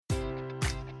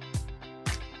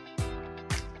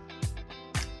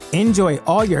Enjoy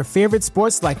all your favorite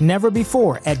sports like never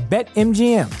before at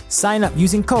BetMGM. Sign up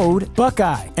using code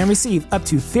Buckeye and receive up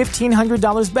to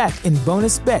 $1,500 back in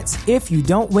bonus bets if you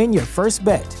don't win your first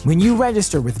bet. When you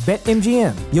register with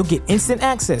BetMGM, you'll get instant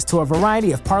access to a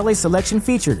variety of parlay selection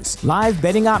features, live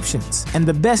betting options, and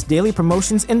the best daily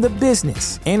promotions in the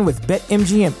business. And with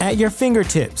BetMGM at your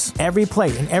fingertips, every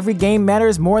play and every game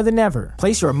matters more than ever.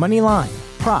 Place your money line,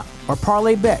 prop, or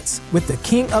parlay bets with the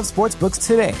king of sportsbooks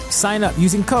today. Sign up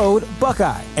using code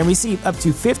Buckeye and receive up to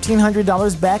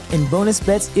 $1,500 back in bonus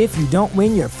bets if you don't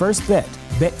win your first bet.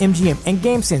 BetMGM and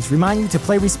GameSense remind you to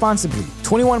play responsibly.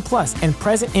 21 plus and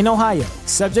present in Ohio,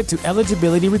 subject to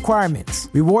eligibility requirements.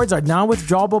 Rewards are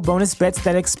non-withdrawable bonus bets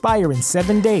that expire in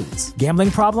 7 days. Gambling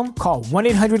problem? Call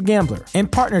 1-800-GAMBLER. In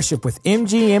partnership with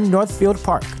MGM Northfield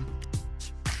Park.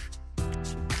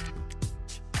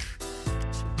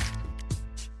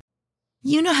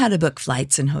 You know how to book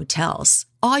flights and hotels.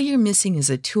 All you're missing is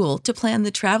a tool to plan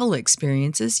the travel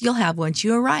experiences you'll have once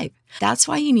you arrive. That's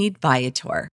why you need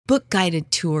Viator. Book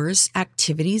guided tours,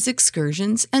 activities,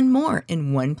 excursions, and more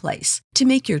in one place to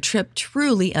make your trip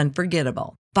truly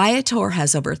unforgettable. Viator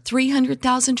has over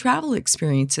 300,000 travel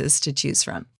experiences to choose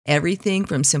from. Everything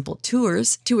from simple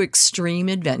tours to extreme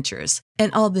adventures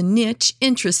and all the niche,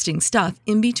 interesting stuff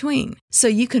in between. So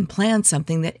you can plan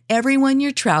something that everyone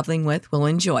you're traveling with will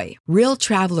enjoy. Real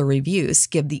traveler reviews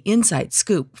give the inside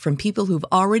scoop from people who've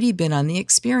already been on the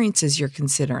experiences you're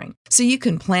considering. So you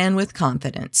can plan with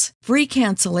confidence. Free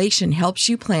cancellation helps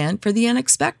you plan for the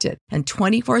unexpected. And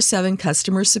 24/7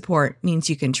 customer support means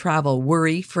you can travel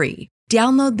worry-free.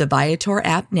 Download the Viator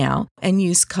app now and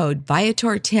use code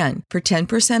Viator10 for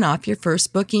 10% off your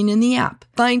first booking in the app.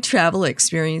 Find travel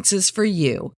experiences for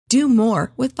you. Do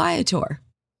more with Viator.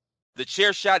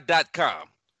 TheChairShot.com.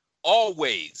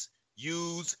 Always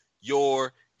use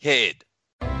your head.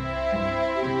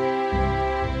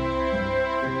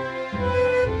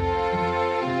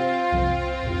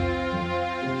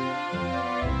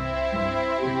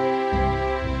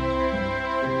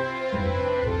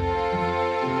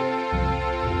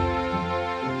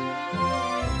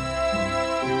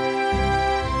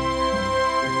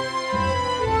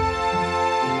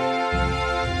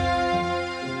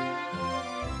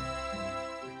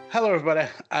 Hello, everybody,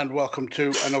 and welcome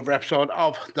to another episode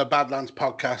of the Badlands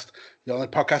Podcast, the only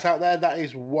podcast out there that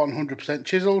is 100%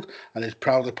 chiseled and is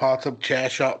proudly part of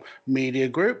Chairshot Media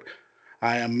Group.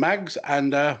 I am Mags,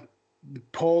 and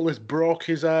Paul has broke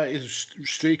his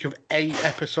streak of 8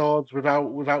 episodes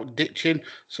without ditching.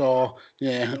 So,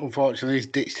 yeah, unfortunately, he's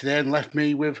ditched today and left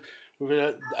me with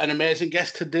an amazing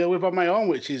guest to deal with on my own,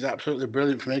 which is absolutely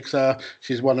brilliant for me because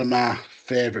she's one of my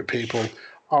favourite people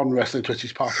on Wrestling Twitch.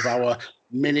 She's part of our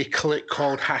mini clique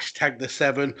called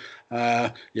 #The7.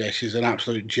 Yeah, she's an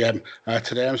absolute gem.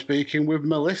 Today I'm speaking with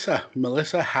Melissa.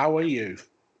 Melissa, how are you?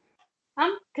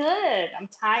 I'm good. I'm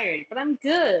tired, but I'm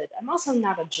good. I'm also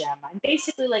not a gem. I'm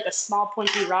basically like a small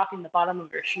pointy rock in the bottom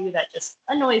of her shoe that just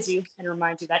annoys you and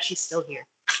reminds you that she's still here.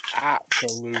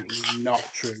 Absolutely not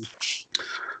true.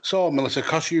 So, Melissa,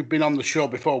 because you've been on the show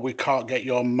before, we can't get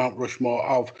your Mount Rushmore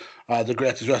of the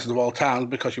greatest wrestlers of all time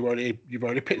because you've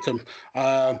already picked them.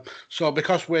 So,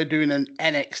 because we're doing an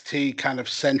NXT kind of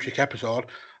centric episode,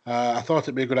 I thought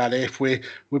it'd be a good idea if we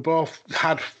both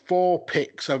had 4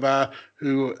 picks of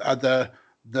who are the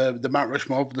Mount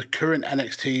Rushmore of the current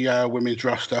NXT women's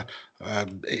roster.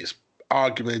 It's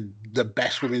arguably the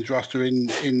best women's roster in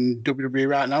WWE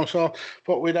right now. So,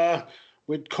 but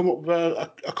we'd come up with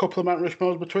a couple of Mount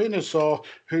Rushmores between us. So,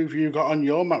 who have you got on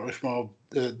your Mount Rushmore?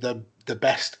 The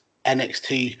best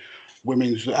NXT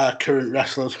women's current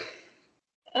wrestlers.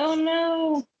 Oh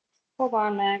no! Hold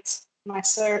on, Max. My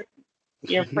sir,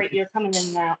 you're coming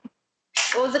in now.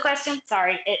 What was the question?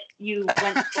 Sorry, you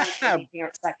went blank here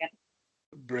a second.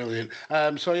 Brilliant.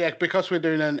 So yeah, because we're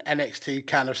doing an NXT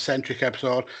kind of centric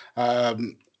episode,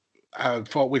 I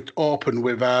thought we'd open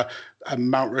with a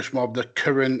Mount Rushmore of the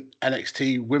current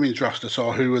NXT women's roster.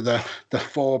 So who are the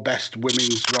 4 best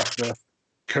women's roster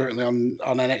currently on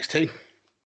NXT?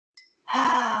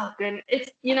 Oh, good.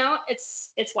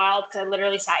 It's wild because I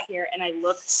literally sat here and I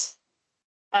looked.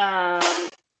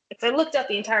 I looked up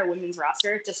the entire women's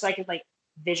roster just so I could like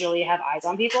visually have eyes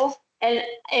on people. And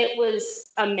it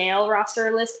was a male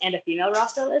roster list and a female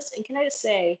roster list. And can I just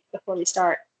say, before we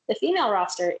start, the female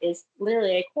roster is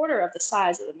literally a quarter of the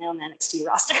size of the male NXT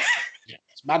roster. Yeah,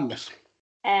 it's madness.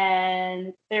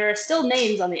 And there are still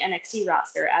names on the NXT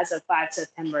roster as of 5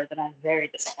 September that I'm very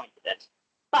disappointed in.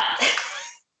 But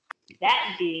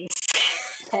that being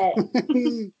said...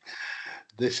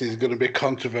 This is going to be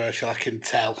controversial, I can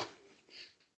tell.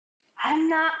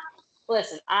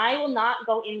 Listen, I will not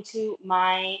go into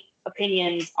my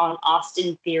opinions on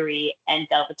Austin Theory and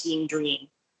Velveteen Dream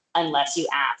unless you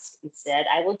ask. Instead,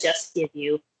 I will just give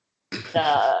you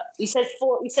you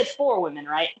said four women,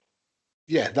 right?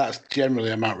 Yeah, that's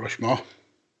generally a Mount Rushmore.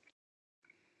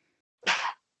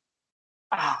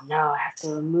 Oh no, I have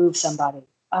to remove somebody.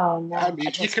 Oh no. I mean,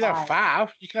 you can have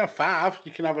five. You can have five.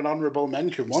 You can have an honourable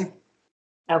mention one.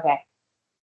 Okay.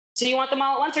 So you want them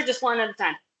all at once or just one at a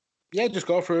time? Yeah, just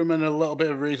go through them and a little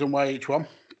bit of reason why each one.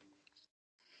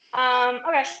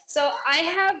 Okay. So I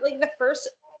have like the first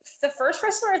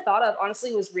wrestler I thought of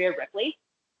honestly was Rhea Ripley.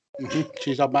 Mm-hmm.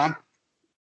 She's a man.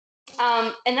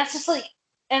 And that's just like,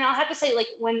 and I'll have to say, like,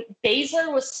 when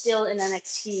Baszler was still in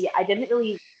NXT, I didn't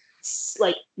really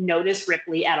like notice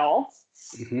Ripley at all.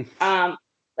 Mm-hmm.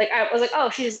 Like I was like, oh,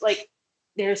 she's like,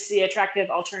 there's the attractive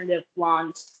alternative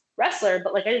blonde wrestler,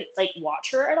 but like I didn't like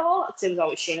watch her at all because it was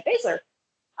always Shayna Baszler.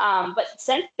 But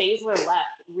since Baszler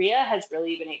left, Rhea has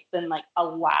really been like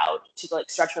allowed to like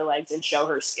stretch her legs and show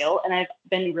her skill, and I've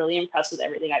been really impressed with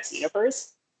everything I've seen of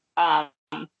hers. And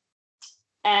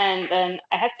then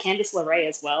I have Candice LeRae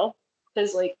as well,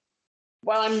 because like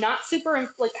while I'm not super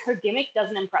like her gimmick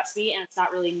doesn't impress me and it's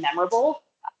not really memorable,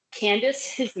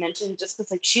 Candice is mentioned just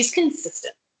because like she's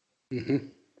consistent. Mm-hmm.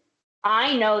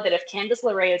 I know that if Candice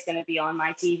LeRae is going to be on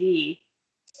my TV,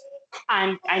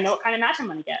 I know what kind of match I'm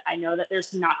going to get. I know that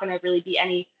there's not going to really be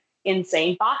any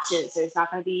insane botches. There's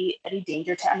not going to be any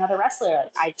danger to another wrestler.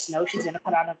 I just know she's going to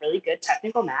put on a really good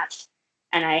technical match,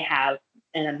 and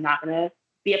I'm not going to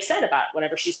be upset about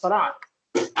whatever she's put on.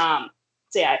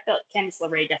 So yeah, I felt Candice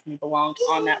LeRae definitely belonged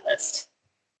on that list.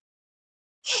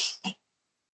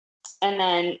 And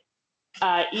then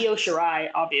Io Shirai,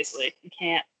 obviously. You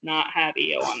can't not have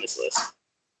Io on this list.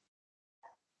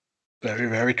 Very,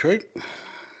 very true.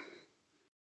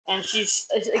 And she's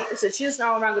an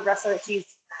all-around good wrestler.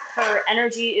 Her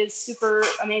energy is super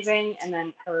amazing, and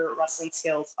then her wrestling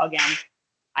skills, again,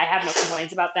 I have no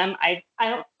complaints about them. I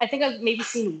think I've maybe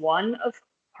seen one of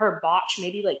her botch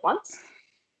maybe like once.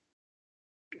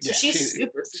 So yeah, she's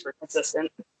super, super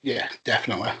consistent. Yeah,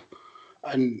 definitely.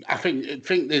 And I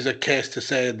think there's a case to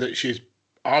say that she's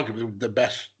arguably the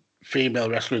best female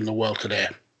wrestler in the world today.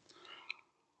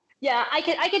 Yeah, I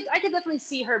could definitely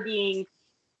see her being.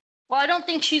 Well, I don't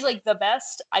think she's like the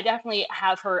best. I definitely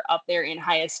have her up there in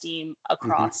high esteem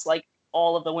across like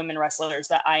all of the women wrestlers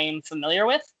that I am familiar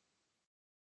with.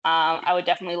 I would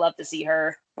definitely love to see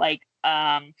her like.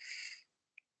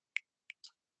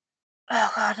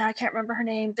 Oh God, now I can't remember her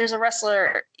name. There's a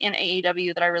wrestler in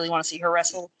AEW that I really want to see her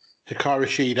wrestle. Hikaru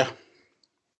Shida.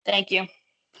 Thank you.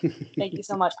 Thank you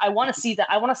so much. I want to see that.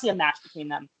 I want to see a match between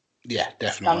them. Yeah,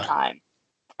 definitely. Sometime.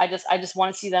 I just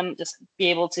want to see them just be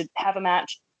able to have a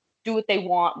match, do what they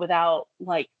want without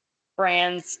like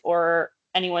brands or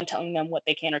anyone telling them what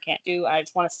they can or can't do. I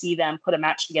just want to see them put a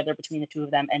match together between the two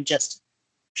of them and just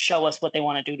show us what they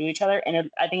want to do to each other. And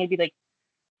I think it'd be like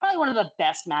probably one of the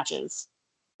best matches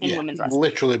in women's wrestling.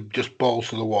 Literally just balls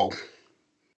to the wall.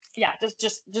 Yeah,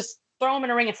 just throw them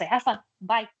in a ring and say, have fun.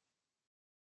 Bye.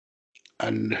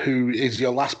 And who is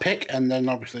your last pick? And then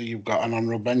obviously you've got an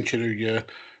honourable mention who you're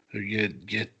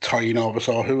toying over.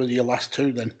 So who are your last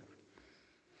two then?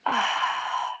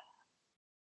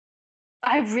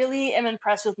 I really am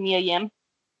impressed with Mia Yim.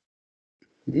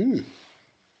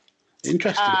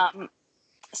 Interesting.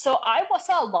 So I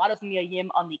saw a lot of Mia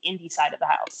Yim on the indie side of the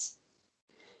house.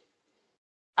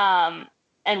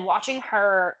 And watching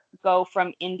her go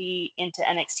from indie into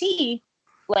NXT,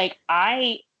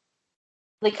 I'm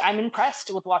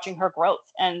impressed with watching her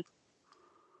growth, and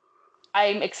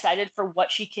I'm excited for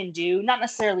what she can do, not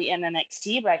necessarily in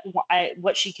NXT, but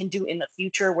what she can do in the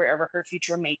future, wherever her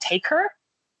future may take her.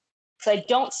 So I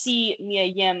don't see Mia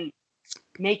Yim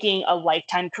making a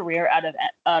lifetime career out of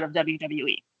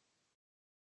WWE.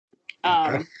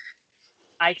 Okay.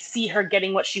 I see her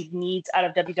getting what she needs out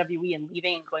of WWE and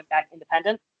leaving and going back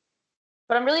independent.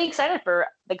 But I'm really excited for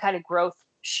the kind of growth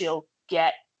she'll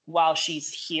get while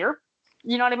she's here.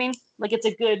 You know what I mean? Like it's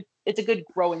a good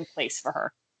growing place for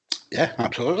her. Yeah,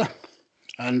 absolutely.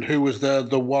 And who was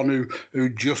the one who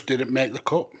just didn't make the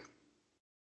cut?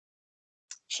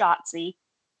 Shotzi.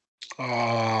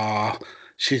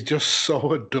 She's just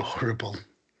so adorable.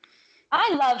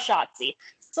 I love Shotzi.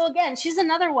 So again, she's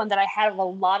another one that I have a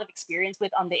lot of experience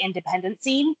with on the independent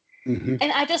scene,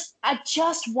 and I just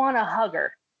want to hug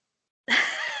her.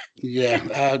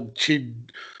 Yeah, she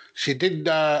did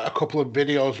a couple of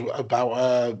videos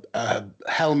about a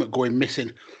helmet going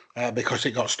missing because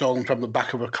it got stolen from the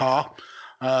back of a car,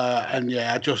 and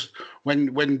yeah, I just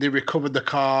when they recovered the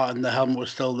car and the helmet was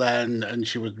still there and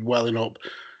she was welling up,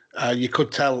 you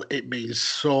could tell it means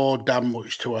so damn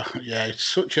much to her. Yeah,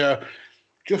 it's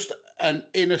just an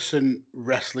innocent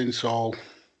wrestling soul.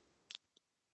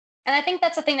 And I think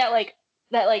that's the thing that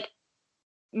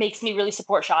makes me really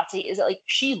support Shotzi is that like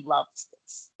she loves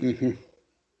this. Mm-hmm.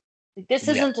 Like, this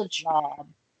isn't a job.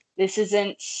 This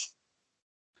isn't It's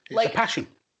like a passion.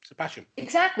 It's a passion.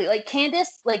 Exactly. Like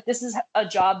Candice, like this is a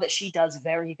job that she does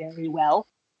very, very well.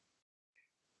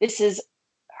 This is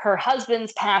her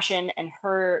husband's passion and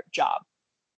her job.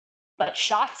 But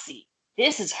Shotzi,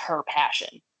 this is her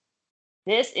passion.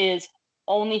 This is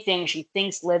only thing she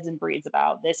thinks, lives, and breathes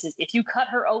about. This is, if you cut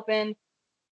her open,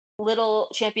 little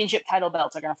championship title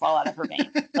belts are going to fall out of her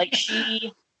vein. Like,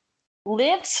 she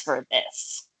lives for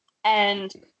this.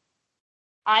 And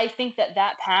I think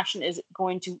that passion is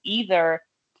going to either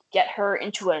get her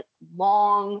into a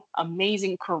long,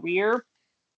 amazing career,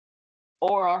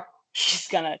 or she's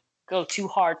going to go too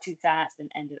hard, too fast,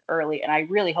 and end it early. And I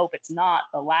really hope it's not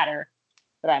the latter,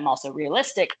 but I'm also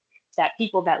realistic that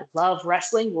people that love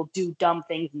wrestling will do dumb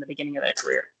things in the beginning of their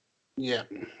career. Yeah,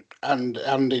 and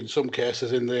in some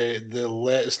cases in the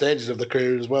later stages of the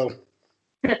career as well.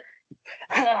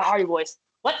 Hardy Boys.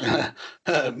 What?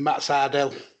 Matt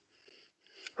Sydal.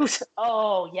 Who's?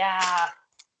 Oh yeah.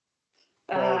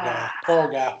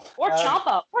 Poor guy. Or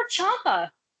Ciampa. Or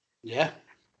Ciampa. Yeah.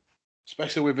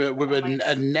 Especially with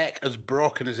a neck as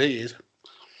broken as he is.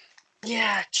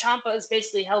 Yeah, Ciampa is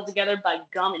basically held together by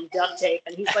gum and duct tape,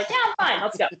 and he's like, "Yeah, I'm fine.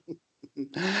 Let's go."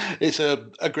 It's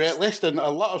a great list and a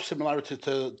lot of similarity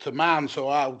to mine. So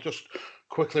I'll just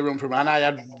quickly run through mine. I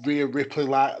had Rhea Ripley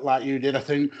like you did. I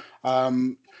think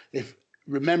if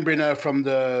remembering her from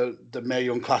the Mae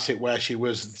Young Classic, where she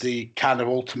was the kind of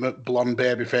ultimate blonde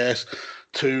babyface,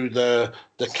 to the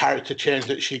character change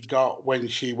that she got when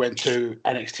she went to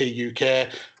NXT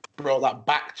UK, brought that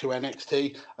back to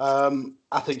NXT.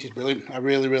 I think she's brilliant. I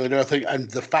really, really do. I think,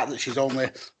 and the fact that she's only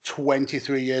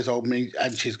 23 years old,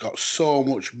 and she's got so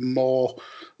much more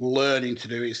learning to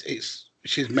do.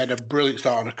 She's made a brilliant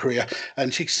start on her career,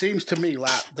 and she seems to me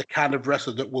like the kind of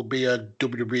wrestler that will be a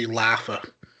WWE laugher.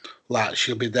 Like,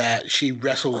 she'll be there. She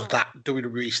wrestles that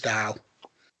WWE style.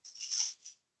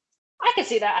 I can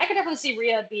see that. I could definitely see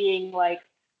Rhea being like,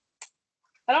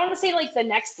 I don't want to say like the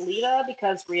next Lita,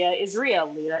 because Rhea is Rhea,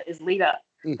 Lita is Lita.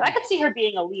 Mm-hmm. But I could see her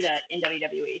being a Lita in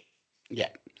WWE. Yeah.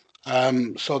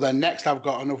 So then next I've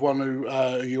got another one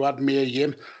who you had, Mia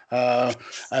Yim.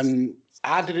 And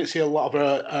I didn't see a lot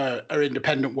of her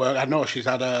independent work. I know she's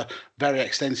had a very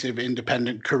extensive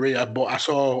independent career, but I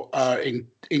saw in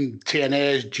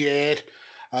TNA's Jade.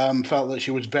 Felt that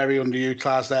she was very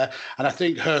underutilized there. And I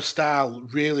think her style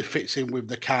really fits in with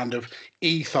the kind of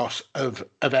ethos of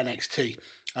NXT.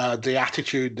 The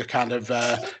attitude, the kind of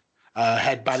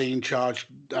headband in charge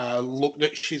look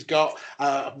that she's got.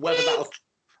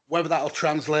 Whether that'll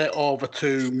translate over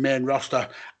to main roster,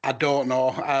 I don't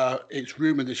know. It's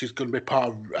rumoured that she's going to be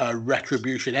part of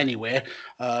Retribution anyway.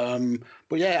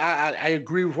 But yeah, I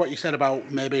agree with what you said about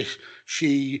maybe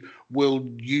she will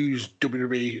use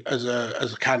WWE as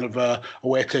a kind of a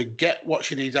way to get what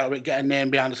she needs out of it, get a name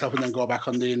behind herself, and then go back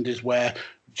on the indies where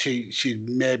she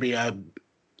may be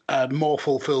more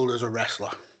fulfilled as a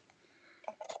wrestler.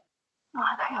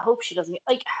 I hope she doesn't.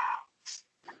 Like,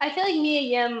 I feel like Mia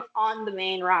Yim on the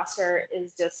main roster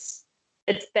is just,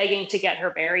 it's begging to get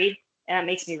her buried, and it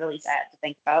makes me really sad to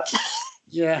think about.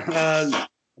 Yeah, I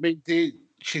mean,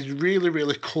 she's really,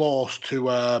 really close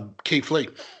to Keith Lee.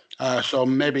 So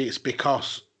maybe it's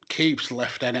because Keith's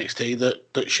left NXT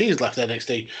that she's left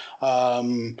NXT.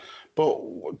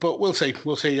 But we'll see.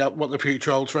 We'll see what the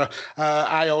future holds for her.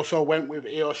 I also went with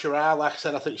Io Shirai. Like I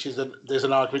said, I think there's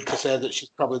an argument to say that she's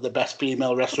probably the best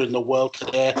female wrestler in the world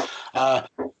today.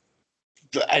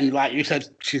 And like you said,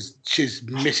 she's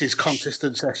Mrs.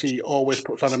 Consistency. She always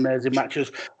puts on amazing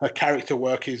matches. Her character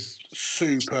work is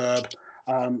superb.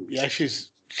 Yeah,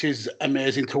 she's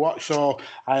amazing to watch. So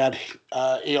I had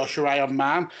Io Shirai on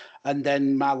mine. And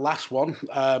then my last one,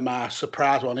 my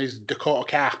surprise one, is Dakota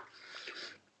Kai.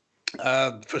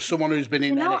 For someone who's been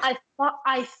in NXT. I thought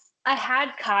I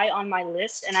had Kai on my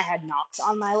list, and I had Nox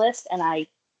on my list, and I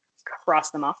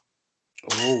crossed them off.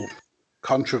 Oh,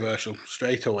 controversial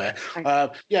straight away.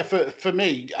 Yeah, for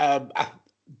me,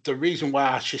 the reason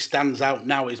why she stands out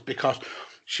now is because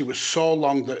she was so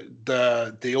long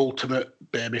the ultimate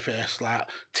babyface, like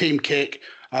Team Kick,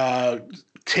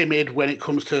 timid when it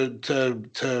comes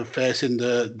to facing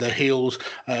the heels.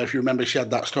 If you remember, she had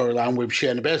that storyline with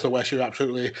Shayna Baszler where she was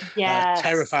absolutely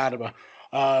terrified of her.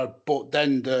 But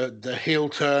then the heel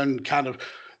turn, kind of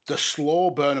the slow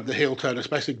burn of the heel turn,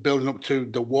 especially building up to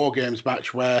the War Games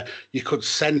match, where you could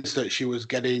sense that she was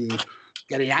getting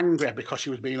angry because she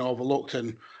was being overlooked.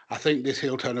 And I think this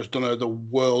heel turn has done her the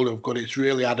world of good. It's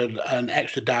really added an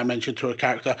extra dimension to her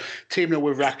character. Teaming up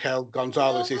with Raquel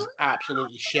Gonzalez is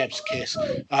absolutely chef's kiss.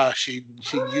 She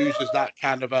uses that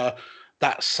kind of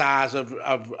that size of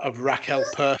Raquel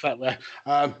perfectly.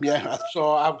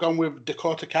 So I've gone with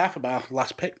Dakota Kai for my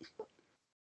last pick.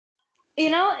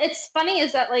 It's funny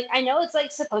is that, like, I know it's,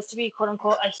 like, supposed to be, quote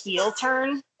unquote, a heel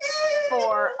turn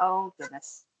for, oh,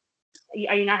 goodness.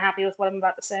 Are you not happy with what I'm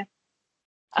about to say?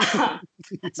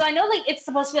 So I know, like, it's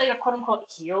supposed to be, like, a quote unquote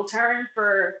heel turn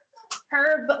for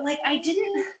her, but, like, I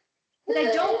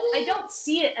don't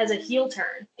see it as a heel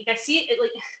turn. Like, I see it,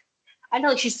 like, I know,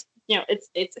 like, she's,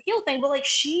 it's a heel thing, but, like,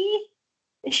 she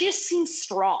just seems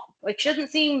strong. Like, she doesn't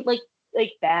seem like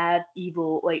bad,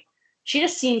 evil. Like, she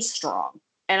just seems strong.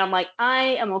 And I'm like,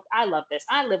 I love this.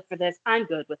 I live for this. I'm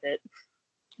good with it.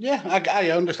 Yeah,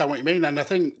 I understand what you mean. And I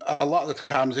think a lot of the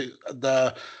times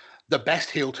the best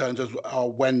heel turns are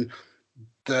when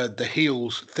the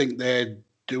heels think they're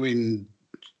doing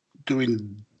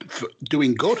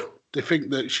good. They think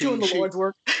that doing the Lord's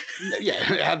work.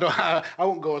 Yeah, I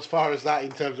won't go as far as that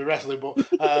in terms of wrestling, but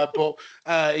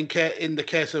in the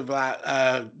case of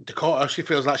Dakota, she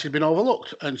feels like she's been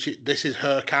overlooked, and this is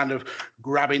her kind of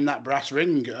grabbing that brass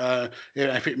ring.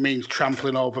 If it means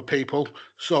trampling over people,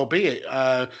 so be it.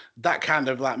 That kind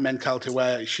of like mentality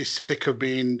where she's sick of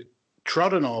being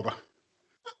trodden over.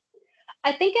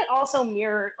 I think it also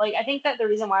mirrored, like, I think that the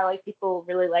reason why, like, people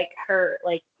really like her,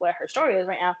 like, what her story is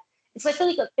right now, it's like,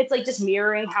 it's like just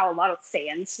mirroring how a lot of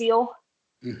fans feel.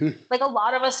 Mm-hmm. Like, a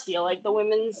lot of us feel like the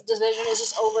women's division is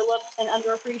just overlooked and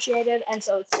underappreciated, and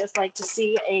so it's just like to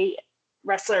see a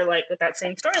wrestler like with that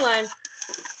same storyline,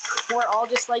 we're all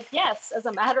just like, yes, as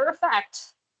a matter of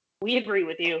fact, we agree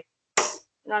with you. You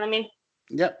know what I mean?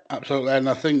 Yep, absolutely. And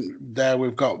I think there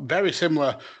we've got very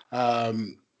similar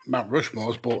Mount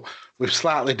Rushmores, but with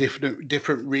slightly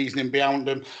different reasoning behind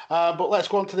them. But let's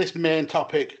go on to this main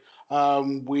topic. I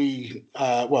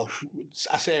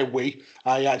say we.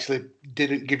 I actually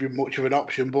didn't give you much of an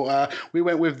option, but we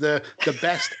went with the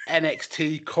best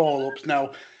NXT call-ups.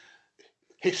 Now,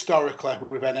 historically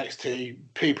with NXT,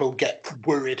 people get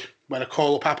worried when a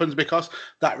call-up happens because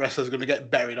that wrestler's going to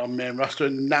get buried on main roster,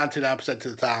 and 99% of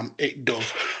the time it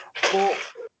does. But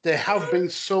there have been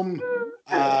some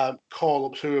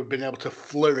call-ups who have been able to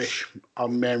flourish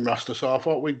on main roster. So I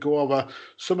thought we'd go over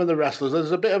some of the wrestlers.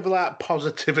 There's a bit of like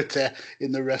positivity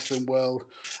in the wrestling world.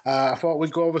 I thought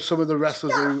we'd go over some of the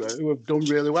wrestlers who have done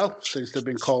really well since they've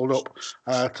been called up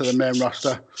to the main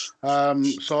roster.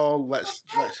 So let's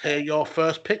hear your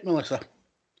first pick, Melissa.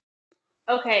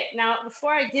 Okay, now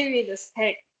before I give you this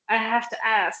pick, I have to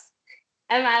ask,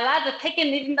 am I allowed to pick him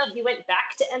even though he went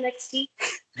back to NXT?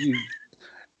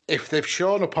 If they've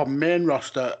shown up on main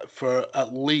roster for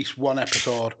at least one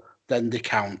episode, then they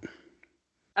count.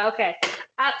 Okay.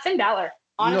 Finn Balor,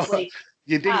 honestly.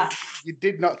 No, you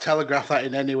did not telegraph that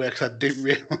in any way because I didn't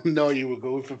really know you were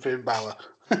going for Finn Balor.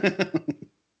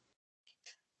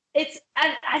 There's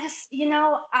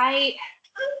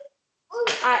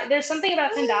something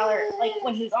about Finn Balor, like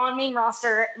when he was on main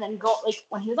roster and then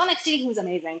when he was on NXT, he was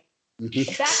amazing.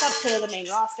 Mm-hmm. Back up to the main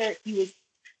roster, he was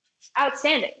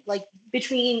outstanding. Like,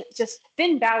 between just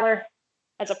Finn Balor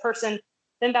as a person,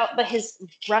 but his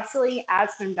wrestling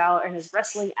as Finn Balor and his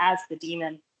wrestling as the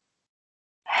Demon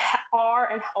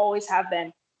are and always have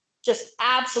been just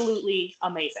absolutely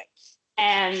amazing.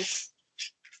 And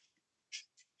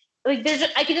like,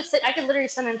 I could literally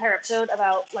spend an entire episode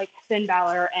about like Finn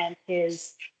Balor and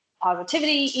his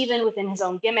positivity, even within his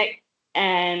own gimmick,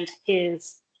 and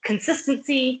his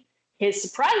consistency, his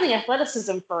surprising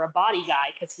athleticism for a body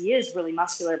guy, because he is really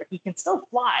muscular, but he can still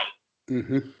fly.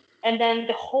 Mm-hmm. And then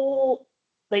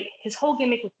his whole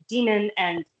gimmick with the Demon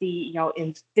and the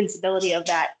invincibility of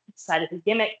that side of his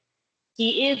gimmick.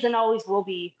 He is and always will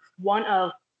be one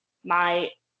of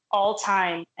my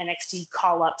all-time NXT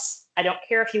call-ups. I don't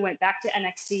care if he went back to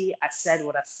NXT. I said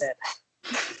what I said.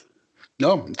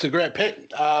 No, it's a great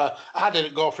pick. I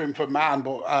didn't go for him for man,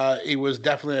 but he was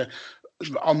definitely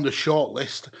on the short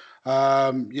list.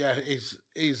 I've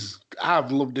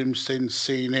loved him since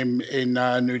seeing him in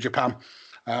New Japan.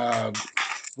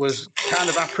 Was kind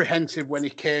of apprehensive when he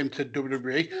came to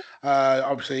WWE.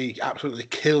 Obviously, he absolutely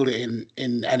killed it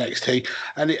in NXT.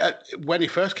 And when he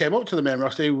first came up to the main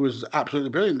roster, he was absolutely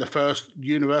brilliant, the first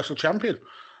Universal Champion.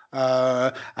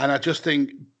 And I just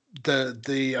think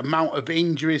the amount of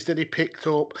injuries that he picked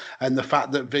up and the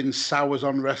fact that Vince sours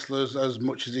on wrestlers as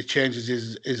much as he changes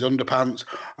his underpants.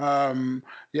 I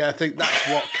think that's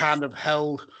what kind of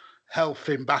held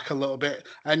Finn back a little bit.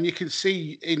 And you can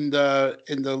see in the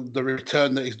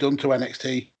return that he's done to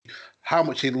NXT how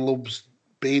much he loves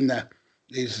being there.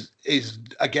 is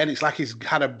again, it's like he's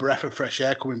had a breath of fresh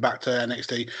air coming back to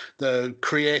NXT. The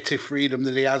creative freedom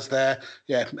that he has there,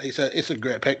 yeah, it's a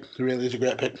great pick. It really is a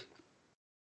great pick.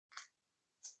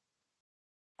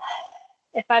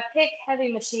 If I pick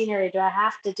Heavy Machinery, do I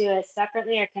have to do it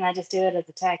separately, or can I just do it as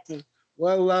a tag team?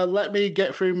 Well, let me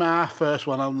get through my first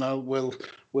one, and we'll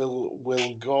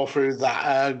go through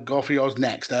that. Go for yours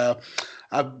next.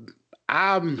 I'm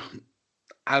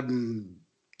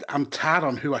tired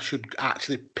on who I should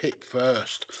actually pick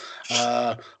first.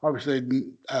 Obviously,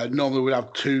 normally we'd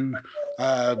have two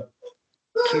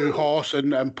horse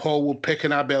and Paul would pick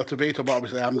and I'd be able to veto, but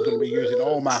obviously I'm going to be using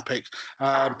all my picks.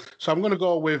 So I'm going to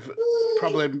go with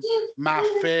probably my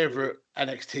favourite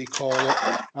NXT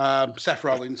call-up, Seth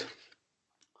Rollins.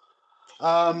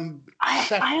 I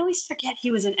always forget he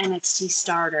was an NXT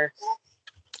starter.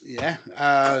 Yeah,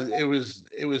 it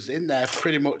was in there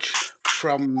pretty much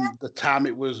from the time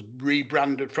it was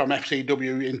rebranded from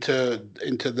FCW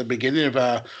into the beginning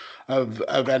of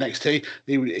NXT.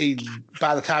 He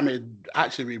by the time it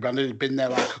actually rebranded, he'd been there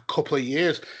like a couple of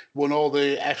years. Won all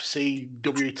the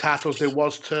FCW titles there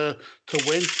was to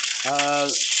win.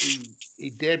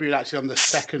 He debuted actually on the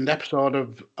second episode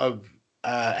of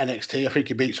NXT. I think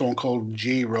he beat someone called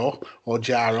Jiro or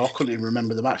Jaro. Couldn't even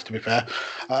remember the match, to be fair.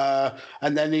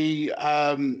 And then he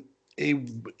won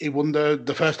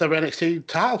the first ever NXT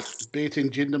title,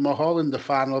 beating Jinder Mahal in the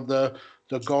final of the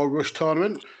Gold Rush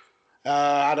tournament.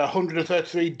 Had a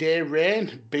 133-day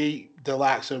reign, beat the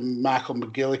likes of Michael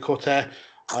McGillicuddy,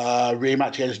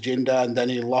 rematch against Jinder, and then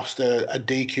he lost a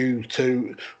DQ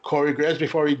to Corey Graves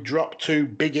before he dropped to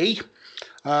Big E.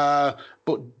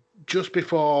 But just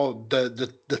before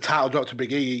the title dropped to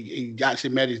Big E, he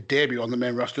actually made his debut on the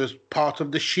main roster as part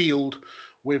of the Shield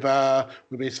with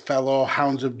his fellow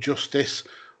Hounds of Justice,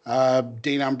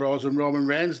 Dean Ambrose and Roman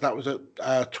Reigns. That was at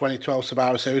 2012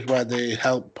 Survivor Series where they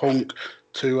helped Punk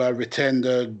to retain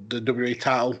the WWE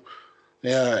title.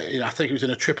 I think he was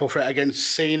in a triple threat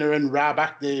against Cena and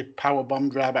Ryback. They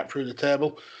powerbombed Ryback through the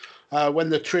table. When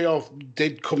the trio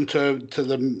did come to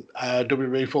the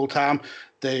WWE full time,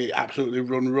 they absolutely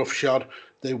run roughshod.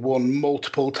 They won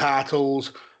multiple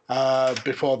titles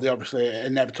before the obviously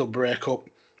inevitable breakup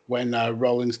when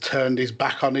Rollins turned his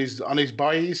back on his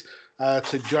boys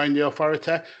to join the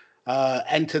Authority.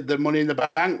 Entered the Money in the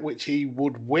Bank, which he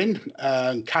would win,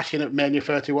 cash in at Mania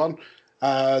 31.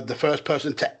 The first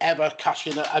person to ever cash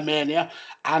in at a Mania,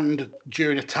 and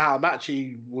during a title match,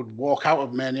 he would walk out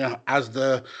of Mania as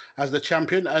the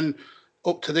champion. And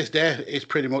up to this day, he's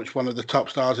pretty much one of the top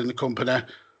stars in the company.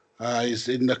 He's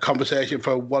in the conversation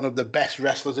for one of the best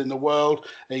wrestlers in the world.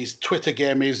 His Twitter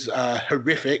game is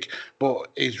horrific, but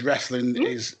his wrestling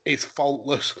is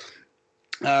faultless.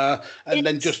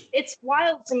 It's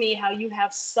wild to me how you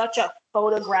have such a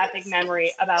photographic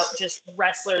memory about just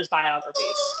wrestlers'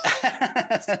 biographies.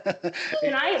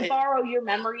 Can I borrow your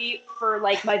memory for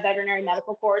like my veterinary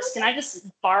medical course? Can I just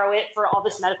borrow it for all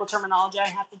this medical terminology I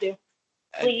have to do?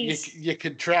 Please. You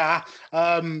could try.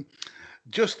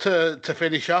 Just to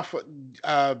finish off,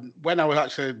 when I was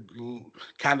actually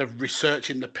kind of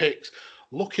researching the picks,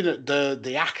 looking at the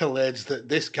accolades that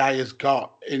this guy has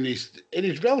got in his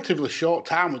relatively short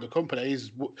time with the company, he's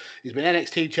been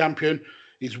NXT champion,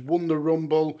 he's won the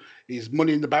Rumble, he's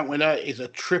Money in the Bank winner, he's a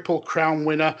Triple Crown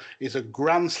winner, he's a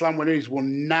Grand Slam winner, he's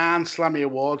won 9 Slammy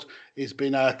Awards, he's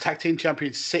been a Tag Team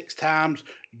Champion 6 times,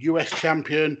 US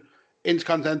Champion,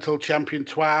 Intercontinental Champion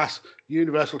twice,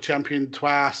 Universal Champion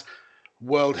twice,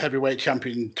 World Heavyweight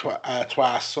Champion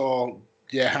twice. So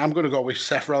yeah, I'm going to go with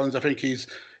Seth Rollins. I think he's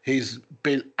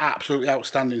been absolutely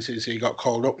outstanding since he got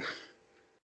called up.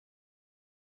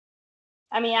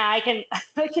 I mean, I can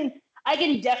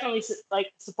definitely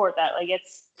support that. Like,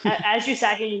 it's as you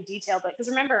sat here and you detailed it, because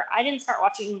remember, I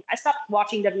stopped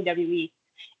watching WWE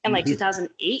in like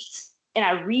 2008, and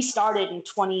I restarted in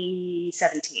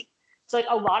 2017. So like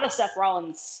a lot of Seth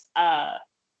Rollins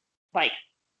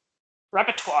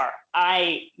repertoire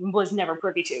I was never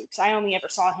privy to, because I only ever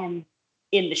saw him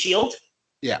in the Shield.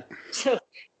 Yeah. So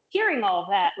hearing all of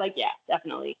that,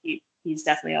 definitely, he's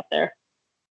definitely up there.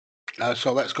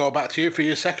 So let's go back to you for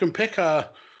your second pick. I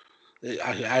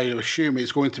assume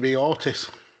it's going to be Otis.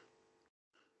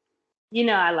 You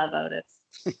know I love Otis.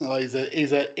 Oh, he's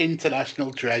an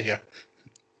international treasure.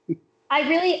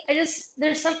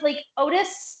 There's something like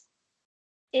Otis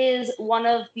is one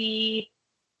of the,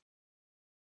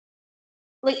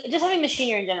 just having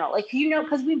Machinery in general,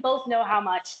 because we both know how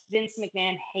much Vince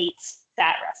McMahon hates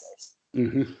fat wrestlers.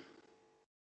 Mm-hmm.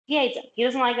 He hates them. He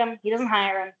doesn't like them. He doesn't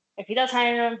hire them. If he does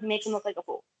hire them, he makes them look like a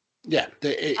fool. Yeah,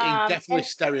 he definitely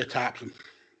stereotypes them.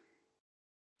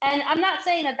 And I'm not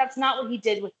saying that that's not what he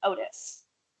did with Otis.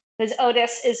 Because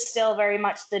Otis is still very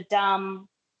much the dumb,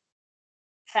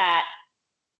 fat,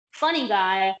 funny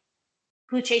guy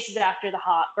who chases after the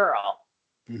hot girl.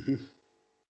 Mm-hmm.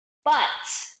 But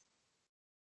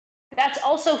that's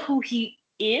also who he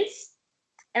is.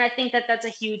 And I think that that's a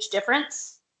huge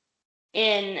difference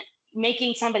in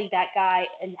making somebody that guy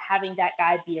and having that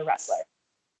guy be a wrestler.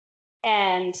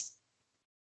 And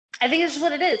I think it's just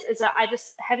what it is.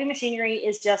 Heavy Machinery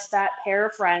is just that pair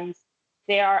of friends.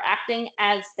 They are acting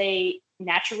as they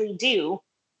naturally do,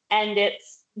 and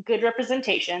it's good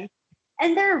representation.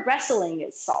 And their wrestling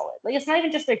is solid. Like, it's not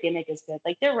even just their gimmick is good.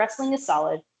 Like, their wrestling is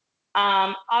solid.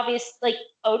 Obviously, like,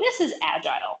 Otis is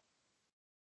agile.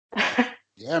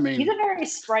 Yeah, I mean, he's a very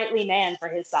sprightly man for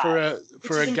his size.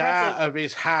 For a guy of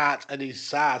his heart and his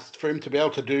size, for him to be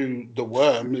able to do the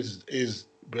worm is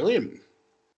brilliant.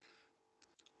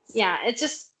 Yeah, it's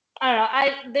just, I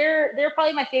don't know. They're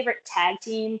probably my favorite tag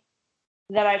team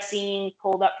that I've seen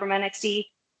pulled up from NXT.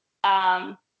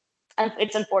 And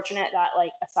it's unfortunate that,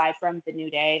 like, aside from the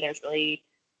New Day, there's really,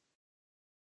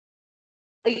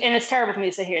 like, and it's terrible for me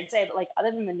to sit here and say, but, like,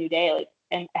 other than the New Day, like,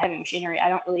 and Heavy Machinery, I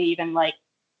don't really even, like,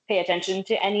 pay attention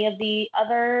to any of the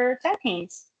other tag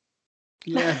teams.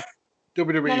 Yeah,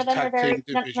 WWE's tag team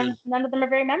division. None of them are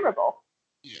very memorable.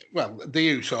 Yeah, well,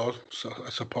 the Usos, so I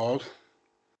suppose.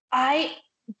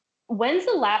 When's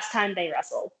the last time they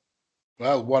wrestled?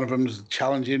 Well, one of them's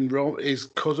challenging his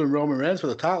cousin Roman Reigns for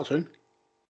the title soon.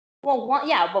 Well,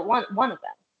 one of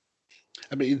them.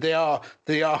 I mean, they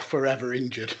are forever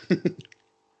injured.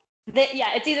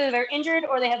 It's either they're injured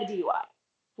or they have a DUI.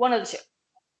 One of the two.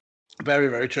 Very,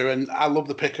 very true. And I love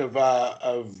the pick of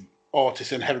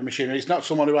Otis and Heavy Machinery. It's not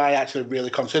someone who I actually really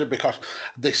consider because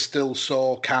they're still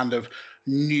so kind of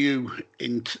new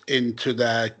into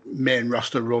their main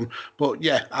roster run. But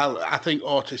yeah, I think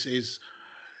Otis is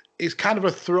kind of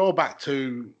a throwback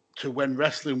to when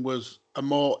wrestling was a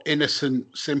more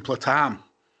innocent, simpler time.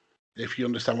 If you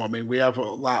understand what I mean, we have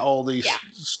like all these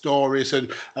stories,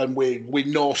 and we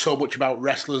know so much about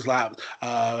wrestlers, like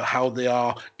how they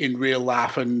are in real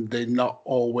life, and they're not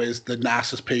always the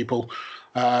nicest people.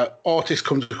 Otis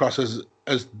comes across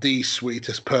as the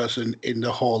sweetest person in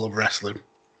the whole of wrestling.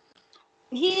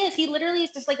 He is. He literally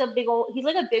is just like a big old. He's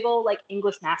like a big old like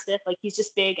English mastiff. Like he's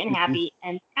just big and happy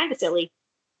and kind of silly.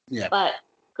 Yeah. But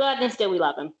goodness, do we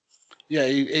love him? Yeah,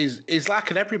 he's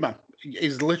like an everyman.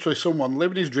 He's literally someone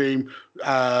living his dream,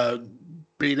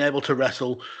 being able to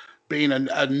wrestle, being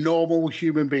a normal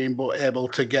human being, but able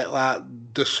to get like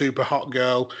the super hot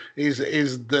girl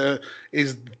is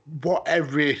what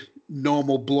every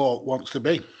normal bloke wants to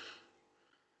be.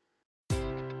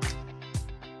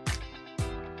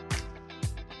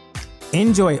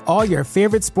 Enjoy all your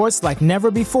favorite sports like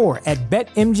never before at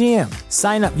BetMGM.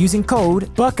 Sign up using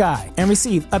code Buckeye and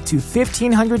receive up to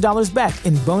 $1,500 back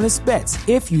in bonus bets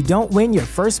if you don't win your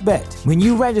first bet. When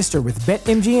you register with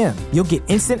BetMGM, you'll get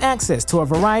instant access to a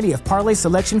variety of parlay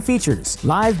selection features,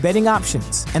 live betting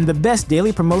options, and the best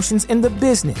daily promotions in the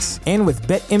business. And with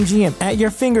BetMGM at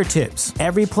your fingertips,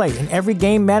 every play and every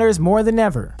game matters more than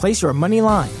ever. Place your money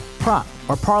line, prop,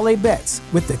 or parlay bets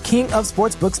with the king of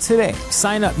sportsbooks today.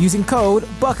 Sign up using code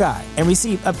Buckeye and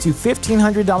receive up to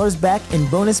 $1,500 back in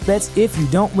bonus bets if you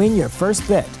don't win your first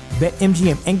bet.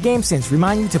 BetMGM and GameSense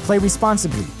remind you to play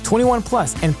responsibly. 21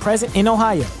 plus and present in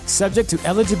Ohio, subject to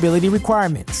eligibility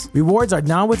requirements. Rewards are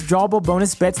non-withdrawable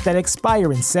bonus bets that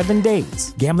expire in 7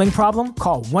 days. Gambling problem?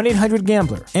 Call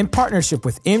 1-800-GAMBLER. In partnership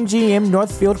with MGM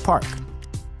Northfield Park.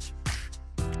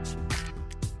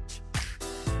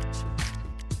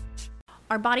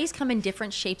 Our bodies come in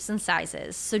different shapes and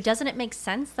sizes, so doesn't it make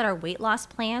sense that our weight loss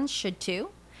plans should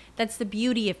too? That's the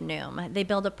beauty of Noom. They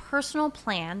build a personal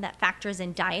plan that factors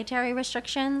in dietary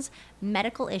restrictions,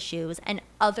 medical issues, and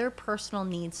other personal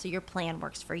needs so your plan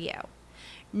works for you.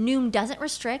 Noom doesn't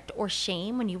restrict or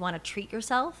shame when you want to treat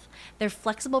yourself. Their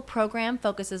flexible program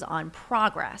focuses on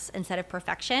progress instead of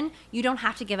perfection. You don't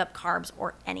have to give up carbs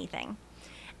or anything.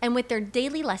 And with their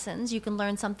daily lessons, you can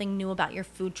learn something new about your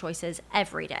food choices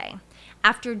every day.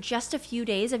 After just a few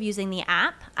days of using the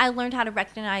app, I learned how to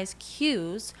recognize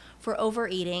cues for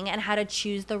overeating and how to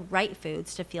choose the right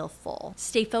foods to feel full.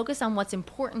 Stay focused on what's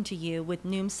important to you with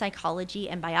Noom's psychology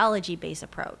and biology-based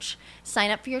approach. Sign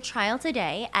up for your trial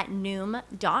today at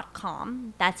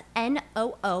Noom.com. That's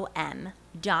Noom.com.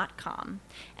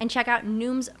 And check out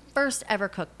Noom's first ever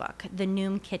cookbook, The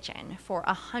Noom Kitchen, for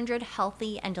 100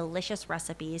 healthy and delicious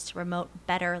recipes to promote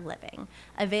better living.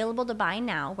 Available to buy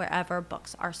now wherever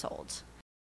books are sold.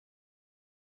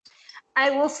 I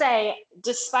will say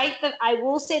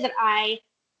that I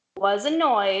was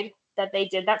annoyed that they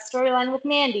did that storyline with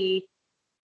Mandy.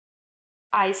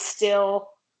 I still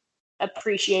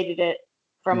appreciated it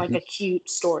from like a cute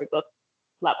storybook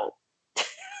level.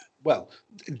 Well,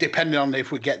 depending on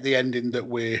if we get the ending that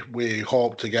we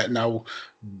hope to get now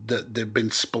that they've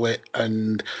been split,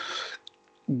 and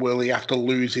will he have to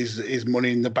lose his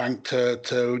money in the bank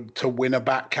to win her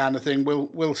back kind of thing?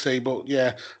 We'll see. But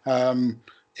yeah,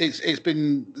 it's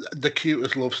been the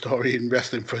cutest love story in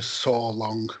wrestling for so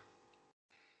long.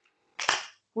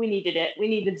 We needed it. We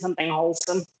needed something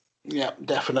wholesome. Yeah,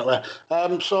 definitely.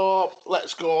 So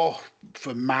let's go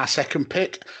for my second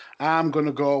pick. I'm going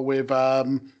to go with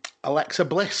Alexa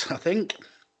Bliss, I think.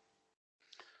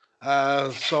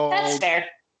 So that's fair.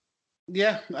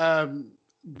 Yeah,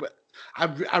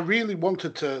 I really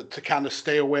wanted to kind of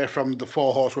stay away from the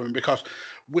 4 horsewomen because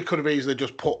we could have easily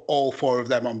just put all 4 of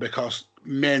them on because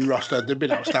main roster, they've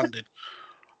been outstanding.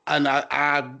 And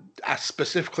I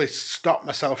specifically stopped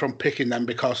myself from picking them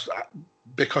because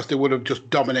they would have just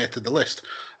dominated the list.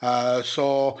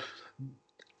 So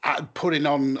putting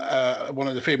on one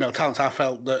of the female talents, I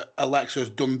felt that Alexa's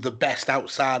done the best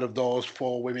outside of those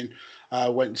 4 women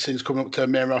since coming up to the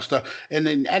main roster. And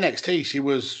in NXT, she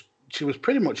was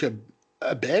pretty much a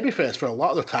babyface for a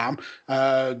lot of the time.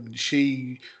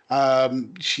 She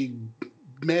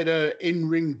made her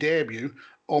in-ring debut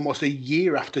almost a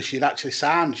year after she'd actually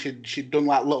signed. She'd done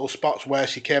like little spots where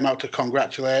she came out to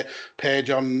congratulate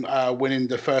Paige on winning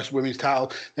the first women's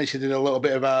title. Then she did a little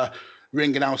bit of a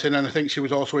ring announcing, and I think she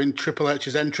was also in Triple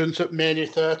H's entrance at Mania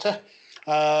 30.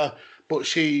 But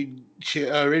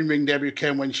her in-ring debut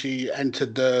came when she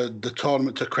entered the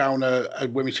tournament to crown a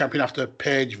women's champion after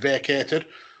Paige vacated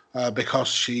because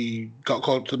she got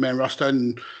called up to the main roster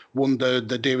and won the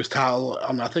Divas title,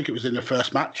 and I think it was in the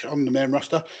first match on the main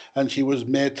roster, and she was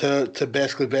made to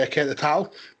basically vacate the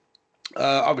title.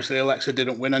 Obviously, Alexa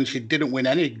didn't win, and she didn't win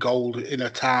any gold in her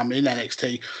time in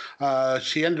NXT.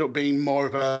 She ended up being more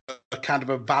of a kind of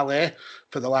a valet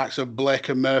for the likes of Blake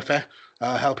and Murphy,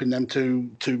 helping them to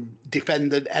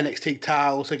defend the NXT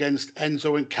titles against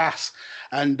Enzo and Cass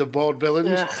and the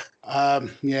Vaudevillains.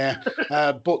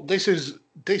 But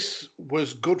this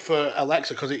was good for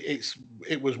Alexa because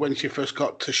it was when she first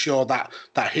got to show that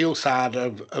heel side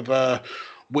of her,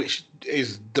 which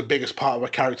is the biggest part of her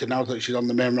character now that she's on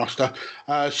the main roster.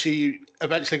 She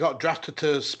eventually got drafted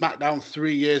to SmackDown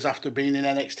 3 years after being in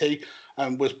NXT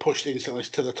and was pushed instantly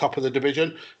to the top of the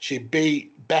division. She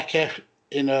beat Becky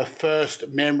in her first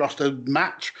main roster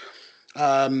match.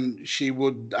 She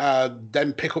would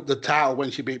then pick up the title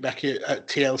when she beat Becky at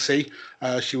TLC.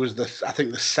 She was I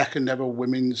think the second ever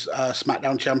women's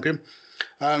SmackDown champion.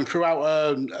 Throughout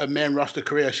her main roster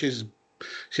career, she's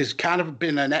kind of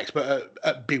been an expert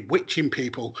at bewitching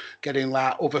people, getting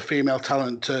like other female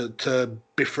talent to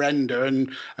befriend her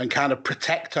and kind of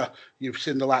protect her. You've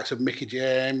seen the likes of Mickie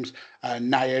James,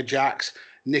 Nia Jax,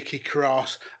 Nikki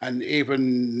Cross, and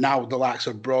even now the likes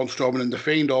of Braun Strowman and The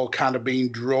Fiend all kind of being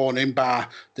drawn in by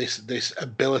this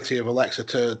ability of Alexa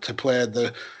to play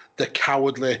the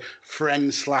cowardly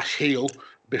friend / heel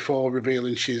before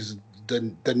revealing she's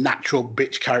the natural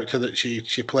bitch character that she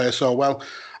plays so well.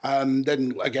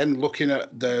 Then again, looking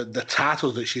at the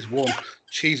titles that she's won,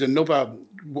 she's another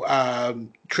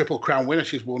Triple Crown winner.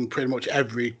 She's won pretty much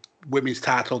every women's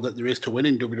title that there is to win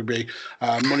in WWE.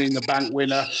 Money in the Bank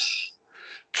winner,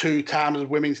 2 times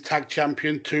women's tag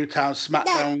champion, 2 times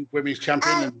SmackDown women's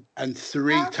champion, and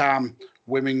 3-time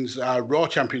women's Raw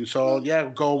champion. So yeah,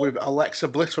 go with Alexa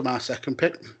Bliss for my second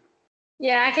pick.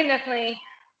 Yeah, I can definitely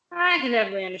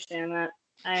understand that.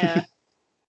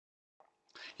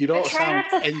 You don't sound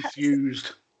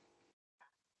enthused.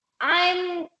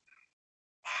 I've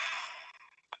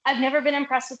never been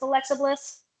impressed with Alexa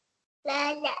Bliss. Do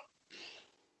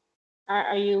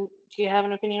you have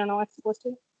an opinion on Alexa Bliss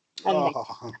too?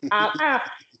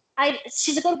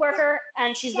 She's a good worker,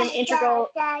 and she's been integral.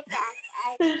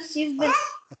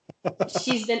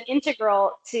 She's been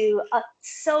integral to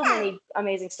so many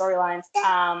amazing storylines.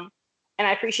 And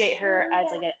I appreciate her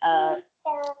as like a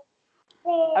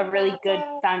really good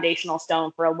foundational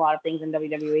stone for a lot of things in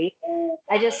WWE.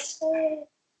 And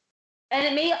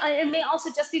it may also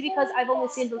just be because I've only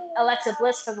seen Alexa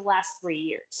Bliss for the last 3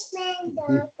 years.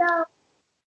 But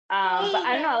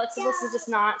I don't know. Alexa Bliss is just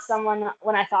not someone,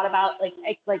 when I thought about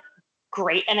like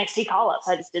great NXT call-ups,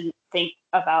 I just didn't think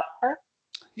about her.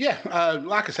 Yeah,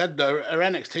 like I said, though, her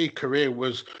NXT career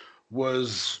was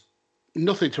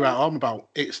nothing to write home about.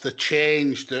 It's the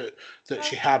change that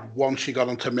she had once she got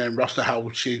onto main roster. How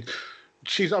she's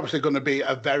obviously going to be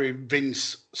a very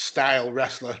Vince style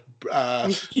wrestler,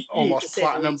 almost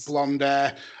platinum blonde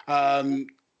hair.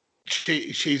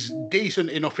 she's decent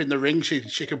enough in the ring. She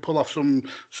can pull off some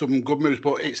good moves,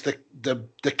 but it's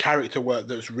the character work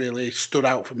that's really stood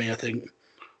out for me, I think.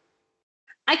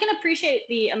 I can appreciate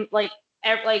the like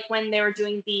when they were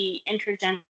doing the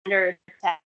intergender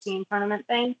tag team tournament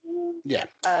thing. Yeah,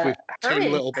 her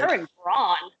and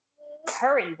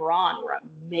Braun were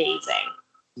amazing.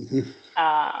 Mm-hmm.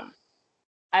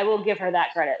 I will give her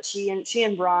that credit. She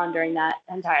and Braun during that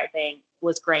entire thing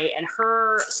was great, and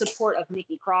her support of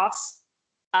Nikki Cross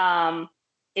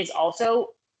is also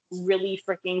really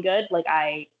freaking good. Like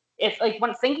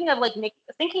when thinking of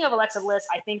Alexa Bliss,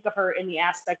 I think of her in the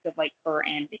aspect of like her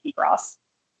and Nikki Cross.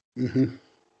 Mm-hmm.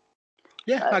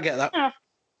 Yeah, I get that. Yeah.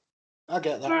 I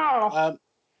get that.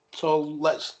 So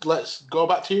let's go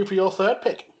back to you for your third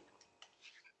pick.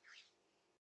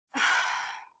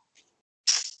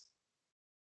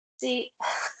 See,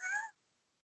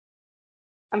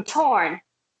 I'm torn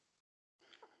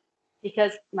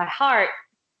because my heart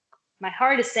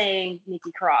is saying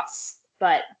Nikki Cross,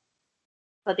 but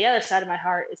the other side of my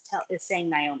heart is saying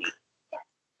Naomi.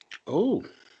 Oh.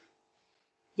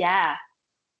 Yeah.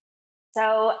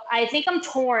 So I think I'm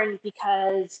torn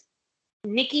because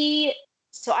Nikki.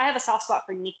 So I have a soft spot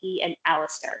for Nikki and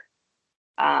Alistair,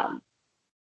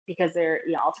 because they're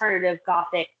alternative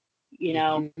gothic.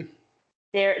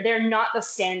 They're not the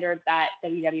standard that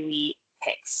WWE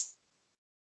picks.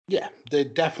 Yeah, they're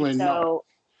definitely not.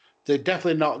 They're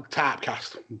definitely not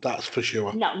typecast. That's for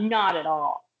sure. No, not at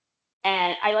all.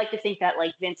 And I like to think that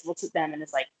like Vince looks at them and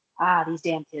is like, these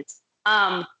damn kids.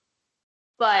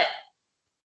 But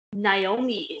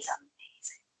Naomi is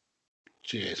amazing.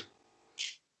 She is.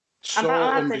 So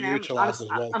underutilized as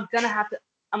well. I'm gonna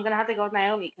have to go with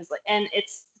Naomi because and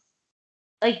it's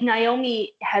like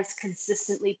Naomi has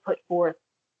consistently put forth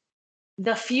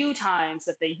the few times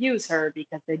that they use her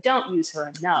because they don't use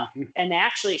her enough. Mm-hmm.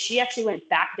 And she actually went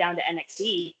back down to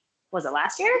NXT. Was it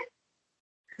last year?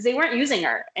 Because they weren't using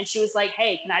her, and she was like,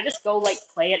 "Hey, can I just go like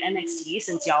play at NXT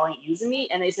since y'all ain't using me?"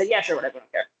 And they said, "Yeah, sure, whatever, I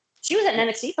don't care." She was at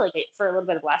NXT for a little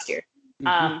bit of last year.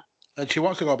 Mm-hmm. And she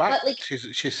wants to go back.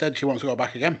 She said she wants to go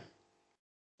back again.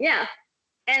 Yeah,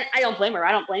 and I don't blame her.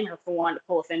 I don't blame her for wanting to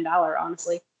pull a Finn Balor,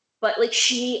 honestly. But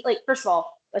first of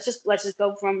all, let's just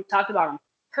go from top to bottom.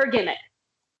 Her gimmick,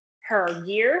 her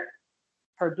gear,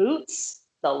 her boots,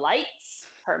 the lights,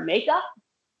 her makeup,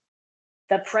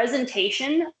 the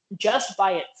presentation just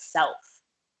by itself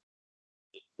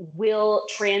will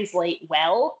translate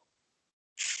well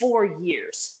for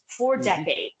years, for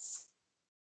decades.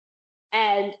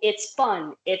 And it's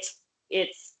fun. It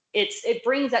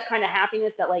brings that kind of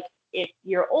happiness that like if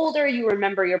you're older, you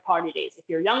remember your party days. If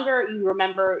you're younger, you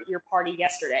remember your party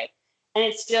yesterday. And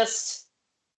it's just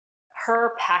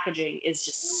her packaging is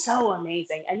just so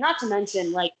amazing. And not to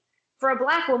mention, like, for a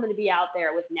Black woman to be out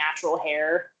there with natural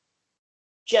hair,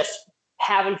 just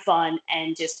having fun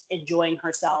and just enjoying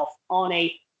herself on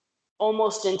a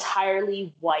almost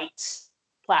entirely white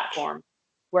platform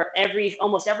where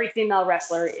almost every female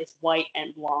wrestler is white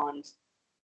and blonde.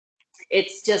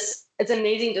 It's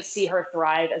amazing to see her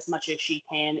thrive as much as she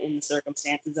can in the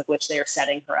circumstances of which they are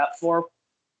setting her up for.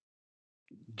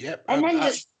 Yep. And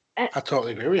I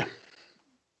totally agree with you.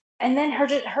 And then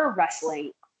her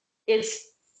wrestling is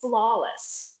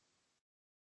flawless.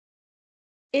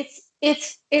 It's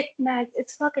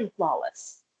fucking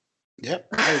flawless. Yep,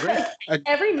 I agree.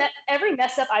 Every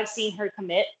mess up I've seen her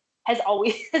commit has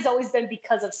always been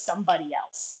because of somebody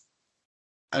else.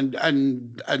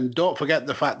 And don't forget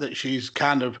the fact that she's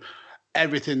kind of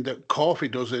everything that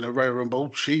Kofi does in a Royal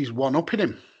Rumble. She's one-upping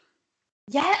him.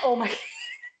 Yeah. Oh my.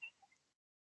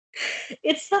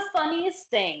 It's the funniest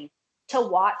thing to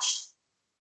watch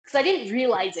because I didn't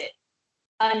realize it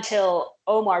until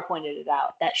Omar pointed it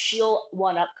out that she'll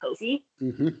one-up Kofi.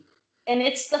 Mm-hmm. And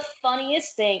it's the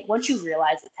funniest thing once you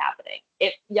realize it's happening.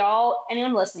 If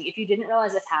anyone listening, if you didn't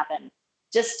realize this happened,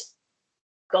 just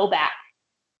go back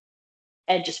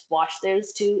and just watch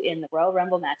those two in the Royal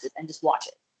Rumble matches and just watch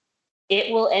it.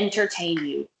 It will entertain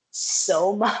you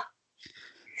so much.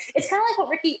 It's kind of like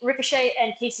what Ricochet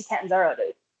and Casey Catanzaro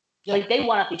do. Yeah. Like they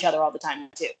one-up each other all the time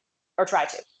too, or try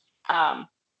to.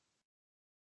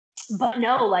 But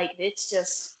no, like it's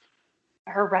just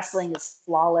her wrestling is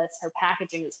flawless, her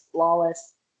packaging is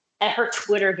flawless, and her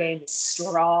Twitter game is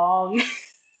strong.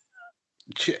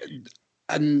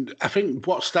 And I think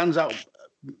what stands out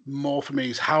more for me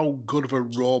is how good of a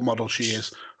role model she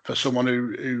is for someone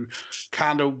who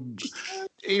kind of,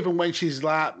 even when she's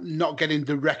like not getting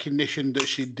the recognition that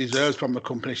she deserves from the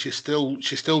company, she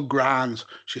still grinds.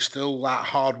 She's still like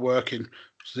hardworking.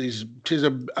 She's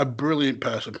a brilliant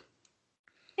person.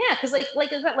 Yeah, because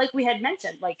like we had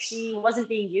mentioned, like she wasn't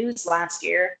being used last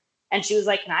year, And she was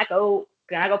like, can I go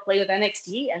play with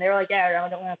NXT? And they were like, yeah, I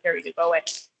don't want to carry you, go away.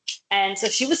 And so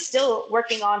she was still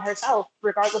working on herself,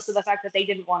 regardless of the fact that they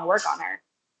didn't want to work on her.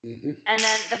 Mm-hmm. And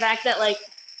then the fact that, like,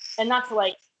 and not to,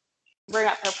 like, bring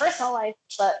up her personal life,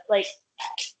 but, like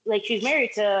she's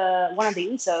married to one of the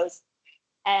Usos,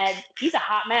 and he's a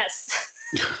hot mess.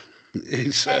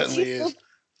 He certainly is.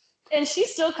 And she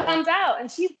still comes out, and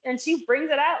she brings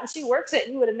it out, and she works it.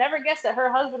 And you would have never guessed that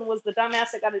her husband was the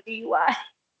dumbass that got a DUI.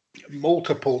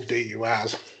 Multiple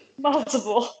DUIs.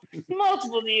 Multiple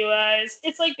DUIs.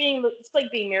 It's like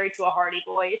being married to a Hardy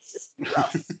Boy. It's just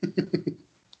rough.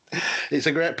 It's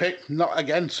a great pick. Not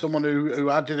again someone who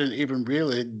I didn't even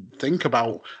really think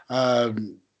about.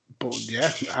 But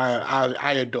yeah,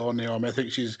 I adore Naomi. I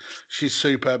think she's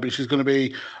superb, and she's going to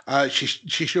be.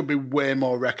 She should be way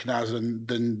more recognised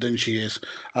than she is.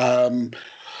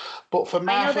 But for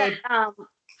Martha, I know that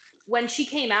when she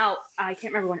came out, I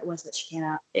can't remember when it was that she came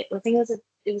out. I think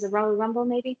it was a Royal Rumble,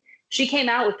 maybe. She came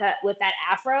out with that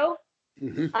afro,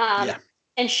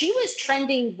 and she was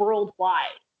trending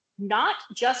worldwide, not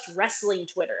just wrestling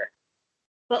Twitter,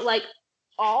 but like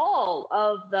all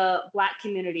of the Black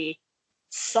community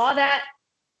saw that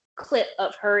clip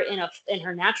of her in a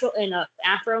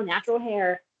afro, natural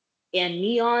hair, and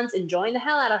neons, enjoying the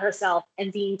hell out of herself,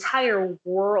 and the entire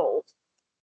world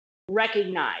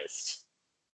recognized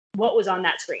what was on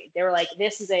that screen. They were like,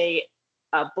 "This is a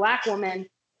Black woman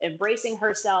embracing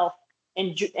herself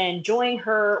and enjoying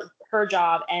her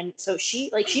job," and so she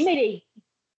made a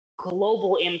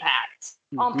global impact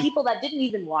on people that didn't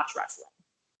even watch wrestling,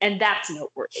 and that's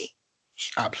noteworthy.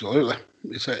 Absolutely,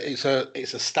 it's a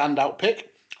standout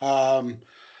pick.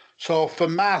 So for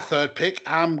my third pick,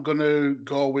 I'm gonna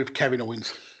go with Kevin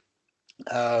Owens,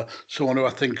 someone who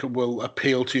I think will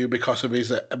appeal to you because of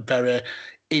his a very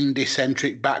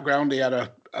indie-centric background. He had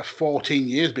a 14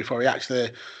 years before he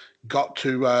actually got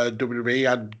to WWE. He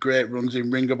had great runs in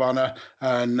Ring of Honor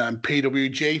and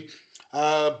PWG,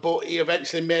 but he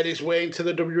eventually made his way into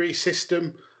the WWE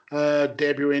system,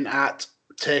 debuting at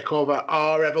TakeOver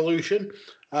R Evolution,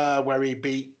 where he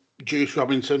beat Juice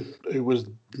Robinson, who was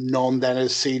known then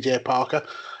as CJ Parker.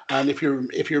 And if you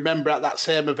remember at that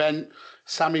same event,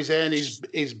 Sami Zayn,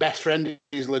 his best friend,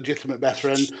 his legitimate best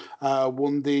friend,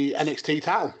 won the NXT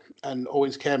title, and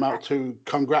Owens came out to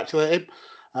congratulate him.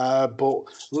 But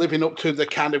living up to the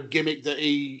kind of gimmick that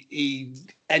he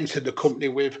entered the company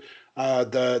with,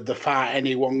 the fight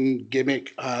anyone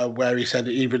gimmick, where he said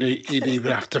he'd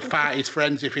even have to fight his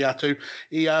friends if he had to.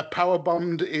 He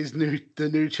powerbombed the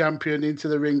new champion into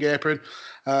the ring apron.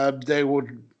 They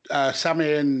would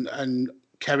Sami and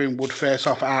Kevin would face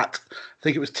off at, I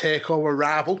think it was TakeOver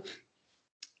Rival,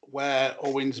 where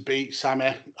Owens beat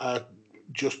Sami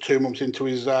just 2 months into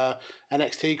his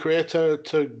NXT career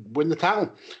to win the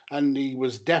title, and he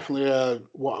was definitely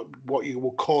what you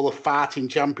would call a fighting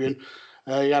champion.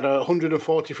 He had a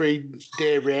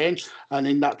 143-day reign, and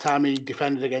in that time he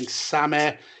defended against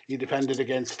Sami, he defended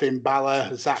against Finn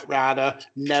Balor, Zack Ryder,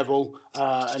 Neville,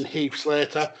 and Heath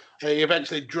Slater. He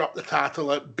eventually dropped the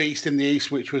title at Beast in the East,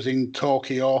 which was in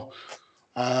Tokyo,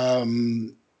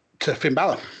 to Finn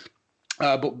Balor.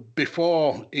 But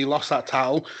before he lost that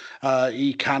title,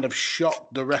 he kind of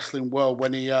shocked the wrestling world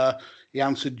when he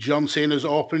answered John Cena's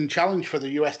open challenge for the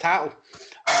US title.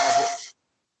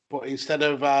 But instead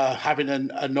of having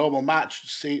a normal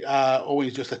match,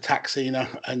 Owens just attacked Cena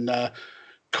and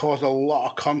caused a lot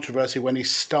of controversy when he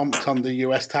stomped on the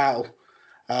US title.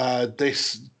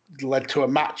 This led to a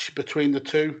match between the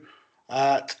two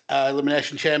at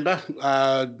Elimination Chamber.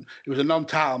 It was a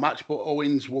non-title match, but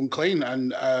Owens won clean,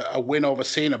 and a win over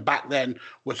Cena back then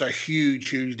was a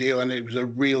huge deal, and it was a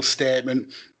real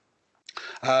statement.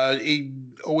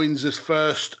 Owens'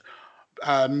 first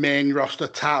main roster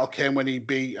title came when he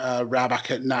beat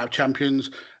Ryback at Night of Champions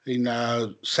in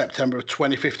September of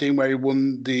 2015, where he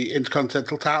won the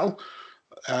Intercontinental title.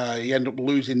 He ended up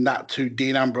losing that to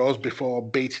Dean Ambrose before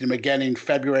beating him again in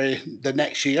February the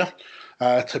next year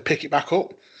to pick it back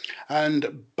up.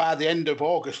 And by the end of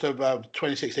August of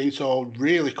 2016, so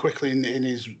really quickly in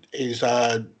his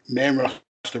main roster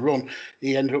run,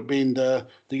 he ended up being the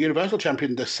Universal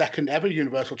Champion, the second ever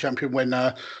Universal Champion, when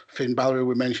Finn Balor, who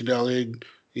we mentioned earlier,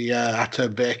 he had to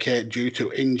vacate due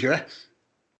to injury.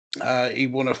 He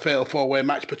won a fatal four-way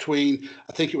match between,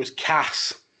 I think it was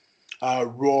Cass,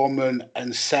 Roman,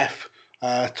 and Seth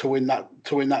to win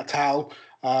that title.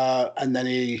 And then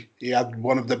he had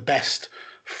one of the best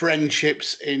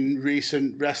friendships in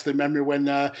recent wrestling memory when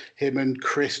him and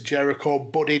Chris Jericho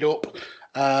buddied up.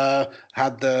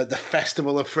 Had the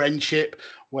Festival of Friendship,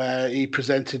 where he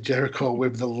presented Jericho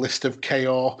with the list of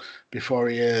KO before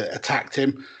he attacked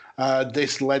him.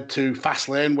 This led to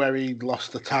Fastlane, where he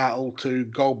lost the title to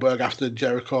Goldberg after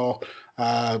Jericho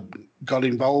got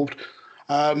involved.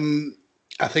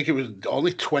 I think it was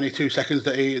only 22 seconds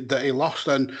that he lost,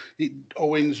 and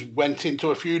Owens went into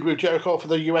a feud with Jericho for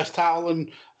the US title,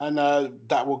 and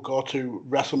that would go to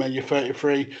WrestleMania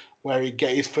 33, where he'd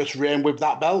get his first reign with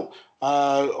that belt.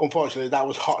 Unfortunately, that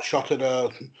was hot shotted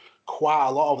quite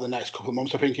a lot over the next couple of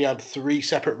months. I think he had 3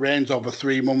 separate reigns over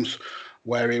 3 months,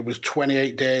 where it was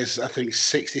 28 days, I think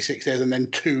 66 days, and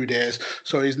then 2 days.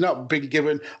 So he's not been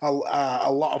given a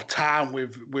lot of time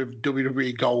with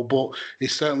WWE Gold, but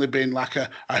he's certainly been like a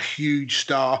huge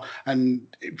star. And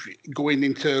going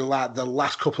into like the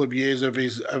last couple of years of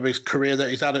his career that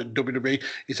he's had at WWE,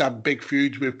 he's had big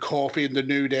feuds with Kofi and the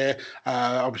New Day.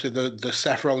 Obviously the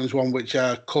Seth Rollins one, which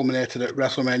culminated at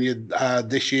WrestleMania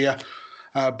this year.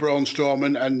 Braun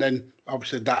Strowman, and then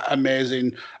obviously that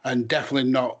amazing and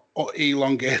definitely not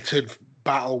elongated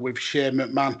battle with Shane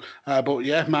McMahon. But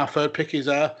yeah, my third pick is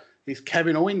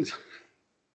Kevin Owens.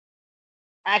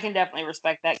 I can definitely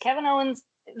respect that. Kevin Owens,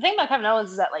 the thing about Kevin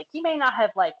Owens is that like he may not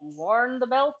have like worn the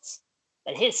belt,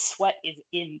 but his sweat is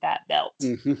in that belt.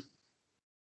 Mm-hmm.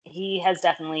 He has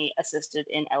definitely assisted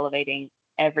in elevating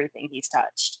everything he's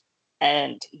touched,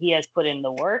 and he has put in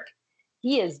the work.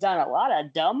 He has done a lot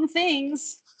of dumb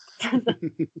things for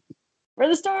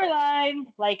the storyline.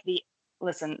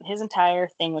 Listen, his entire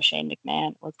thing with Shane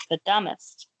McMahon was the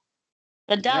dumbest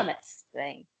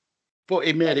thing. But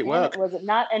he made it work. Was it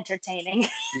not entertaining?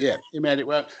 Yeah, he made it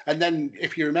work. And then,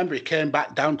 if you remember, he came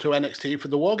back down to NXT for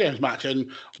the War Games match,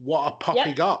 and what a pop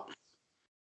he got.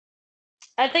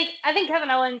 I think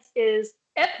Kevin Owens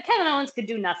could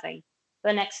do nothing for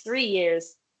the next 3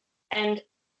 years, and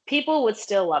people would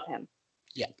still love him.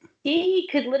 Yeah, he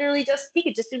could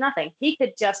just do nothing. He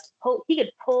could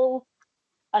pull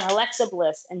an Alexa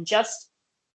Bliss and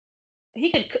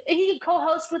he could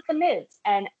co-host with the Miz,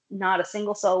 and not a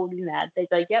single soul would be mad. They'd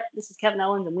be like, "Yep, this is Kevin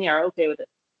Owens, and we are okay with it."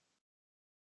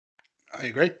 I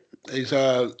agree. He's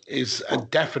a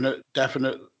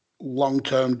definite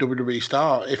long-term WWE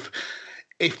star if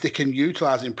they can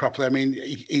utilize him properly. I mean,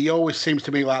 he always seems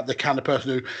to me like the kind of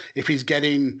person who, if he's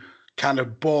getting kind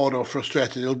of bored or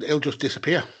frustrated, he'll just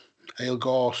disappear. He'll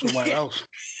go somewhere else.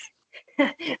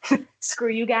 Screw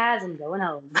you guys, I'm going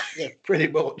home. Yeah, pretty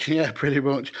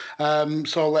much.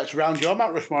 So let's round your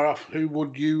Mount Rushmore off. Who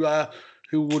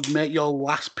would make your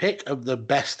last pick of the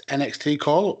best NXT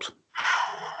call-ups?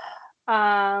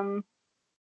 I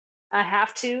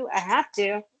have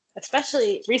to,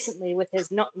 especially recently with his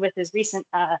recent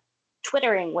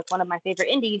twittering with one of my favorite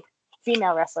indie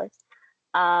female wrestlers,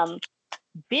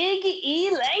 Big E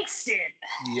Langston.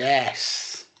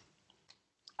 Yes.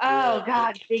 Oh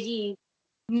God, Big E.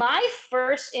 My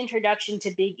first introduction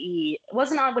to Big E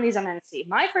wasn't on when he's on NXT.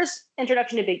 My first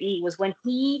introduction to Big E was when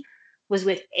he was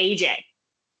with AJ.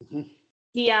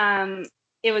 Mm-hmm.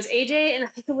 It was AJ, and I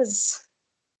think it was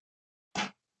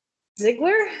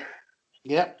Ziggler.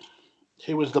 Yep,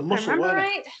 he was the muscle.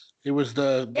 Right? He was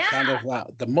the kind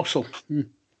of the muscle. Hmm.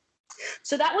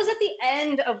 So that was at the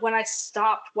end of when I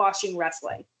stopped watching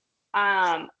wrestling.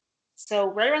 So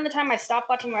right around the time I stopped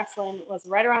watching wrestling was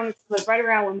right around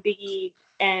when Big E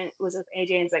and was with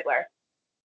AJ and Ziggler.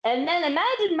 And then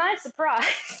imagine my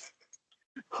surprise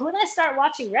when I start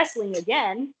watching wrestling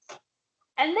again,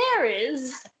 and there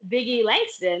is Big E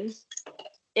Langston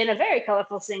in a very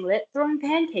colorful singlet throwing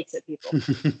pancakes at people.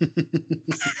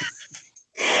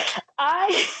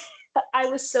 I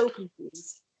was so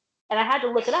confused, and I had to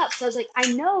look it up. So I was like,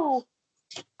 I know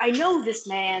this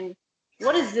man.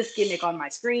 What is this gimmick on my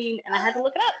screen? And I had to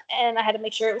look it up, and I had to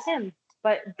make sure it was him.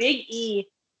 But Big E,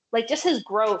 like just his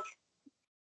growth.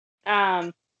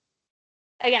 Again,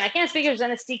 I can't speak of his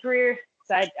NXT career,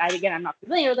 so I'm not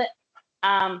familiar with it.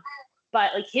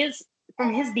 But like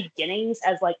from his beginnings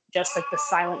as like just like the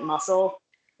silent muscle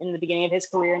in the beginning of his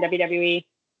career in WWE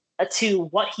to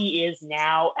what he is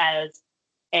now as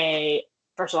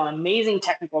first of all, an amazing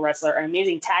technical wrestler, an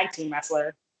amazing tag team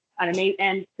wrestler,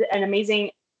 an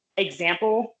amazing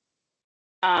example.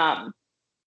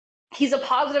 He's a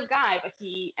positive guy, but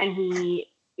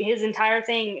his entire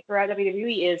thing throughout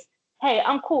WWE is, hey,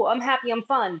 I'm cool, I'm happy, I'm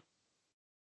fun,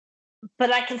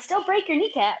 but I can still break your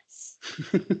kneecaps.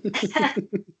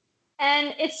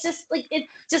 And it's just like it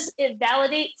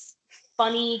validates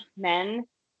funny men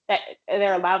that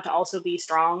they're allowed to also be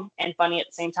strong and funny at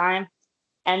the same time.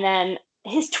 And then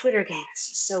his Twitter game is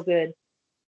just so good.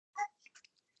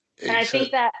 And I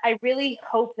think that I really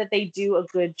hope that they do a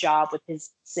good job with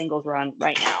his singles run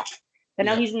right now. I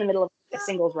know he's in the middle of a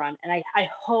singles run, and I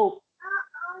hope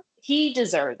he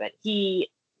deserves it. He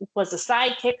was a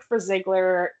sidekick for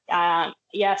Ziggler.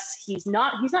 Yes, he's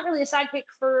not really a sidekick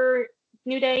for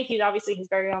New Day. He's obviously his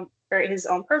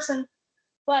own person,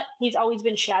 but he's always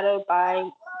been shadowed by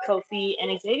Kofi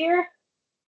and Xavier.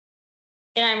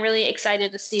 And I'm really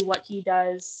excited to see what he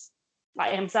does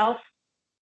by himself.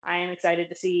 I am excited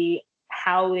to see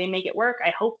how they make it work.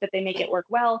 I hope that they make it work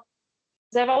well.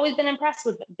 Because I've always been impressed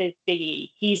with Big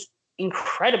E. He's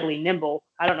incredibly nimble.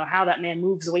 I don't know how that man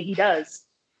moves the way he does.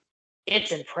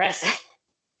 It's impressive.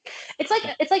 It's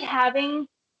like having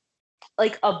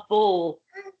like a bull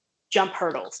jump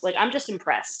hurdles. Like, I'm just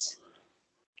impressed.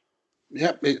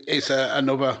 Yep, it's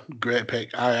another great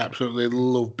pick. I absolutely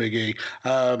love Big E.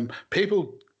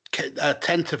 People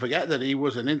tend to forget that he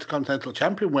was an Intercontinental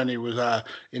Champion when he was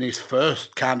in his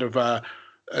first kind of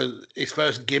his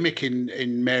first gimmick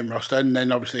in main roster, and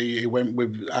then obviously he went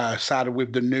with sided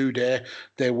with the New Day.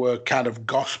 They were kind of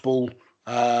gospel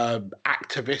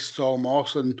activists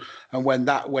almost, and when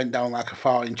that went down like a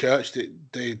fart in church,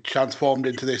 they transformed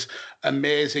into this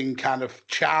amazing kind of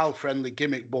child-friendly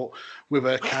gimmick, but with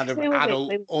a kind of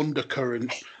adult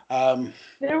undercurrent.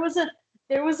 There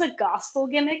was a gospel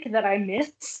gimmick that I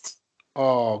missed.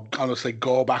 Oh, honestly,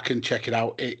 go back and check it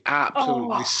out. It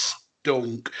absolutely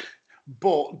stunk.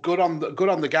 But good on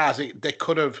the guys. They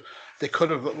could have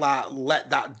like let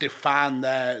that define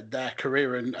their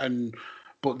career and.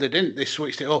 But they didn't. They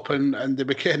switched it up and they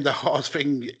became the hottest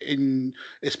thing in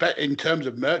terms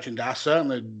of merchandise.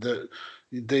 Certainly,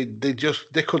 they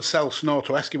could sell snow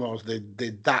to Eskimos.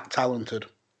 They're that talented.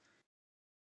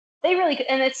 They really could,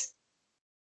 and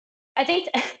I think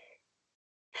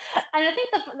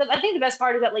the best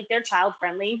part is that like they're child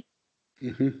friendly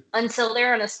until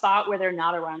they're in a spot where they're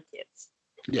not around kids.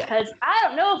 Yeah. Because I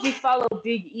don't know if you follow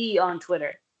Big E on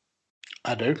Twitter.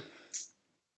 I do.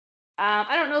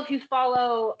 I don't know if you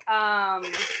follow. Oh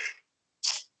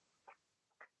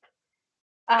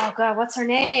God, what's her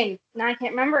name? Now I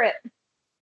can't remember it.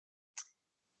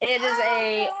 It is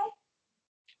a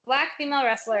black female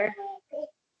wrestler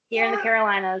here in the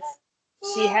Carolinas.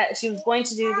 She was going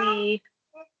to do the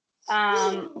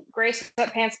Gray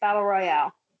Sweatpants Battle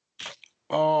Royale.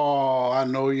 Oh, I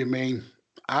know what you mean.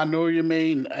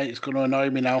 It's going to annoy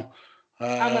me now.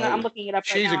 I'm looking it up.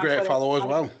 She's right now a great follow as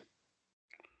well.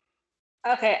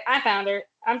 Okay, I found her.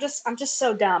 I'm just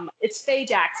so dumb. It's Faye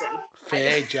Jackson.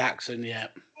 Faye Jackson, yeah.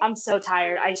 I'm so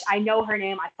tired. I know her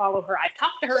name. I follow her. I've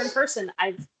talked to her in person.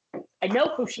 I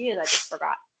know who she is. I just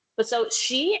forgot. But so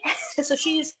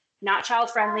she's not child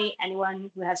friendly.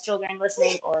 Anyone who has children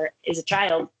listening or is a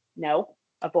child, no,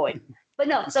 avoid. But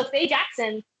no, so Faye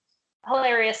Jackson,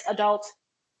 hilarious adult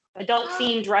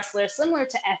themed wrestler, similar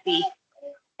to Effie,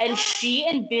 and she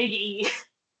and Big E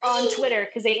on Twitter,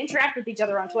 because they interact with each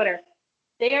other on Twitter.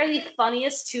 They are the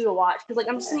funniest two to watch, because like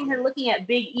I'm sitting here looking at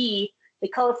Big E, the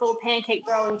colorful pancake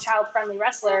throwing child friendly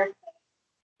wrestler,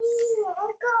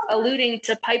 alluding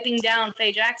to piping down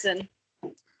Faye Jackson,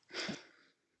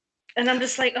 and I'm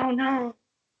just like, oh no,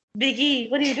 Big E,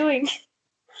 what are you doing?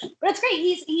 But it's great.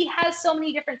 He has so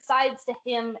many different sides to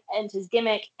him and his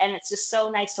gimmick, and it's just so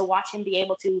nice to watch him be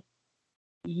able to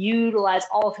utilize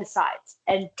all of his sides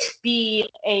and be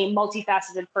a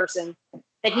multifaceted person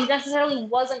that he necessarily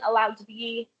wasn't allowed to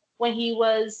be when he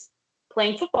was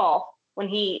playing football, when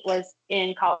he was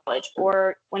in college,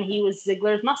 or when he was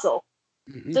Ziggler's muscle.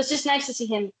 So it's just nice to see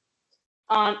him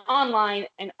online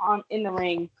and in the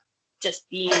ring, just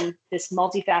being this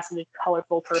multifaceted,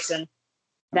 colorful person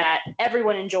that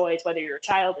everyone enjoys, whether you're a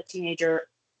child, a teenager,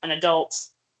 an adult,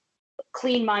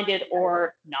 clean-minded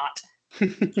or not.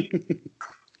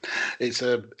 It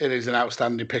is an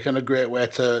outstanding pick and a great way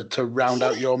to round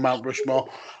out your Mount Rushmore.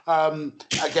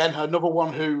 Again, another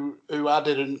one who I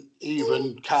didn't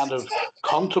even kind of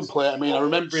contemplate. I mean, I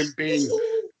remember him being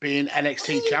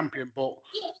NXT champion, but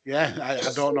yeah, I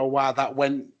don't know why that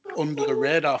went under the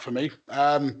radar for me.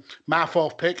 My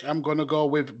fourth pick, I'm going to go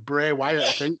with Bray Wyatt,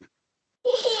 I think.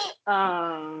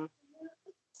 Are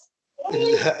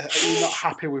you not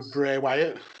happy with Bray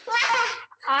Wyatt?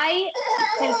 I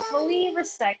can fully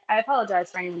respect. I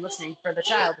apologize for anyone listening for the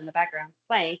child in the background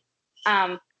playing.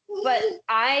 But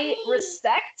I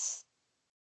respect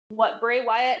what Bray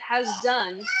Wyatt has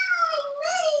done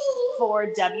for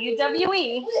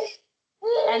WWE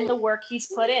and the work he's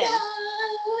put in.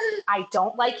 I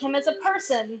don't like him as a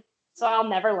person, so I'll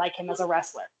never like him as a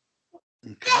wrestler.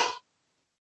 Okay.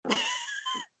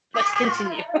 Let's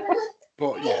continue.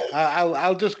 But yeah,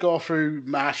 I'll just go through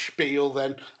my spiel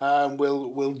then.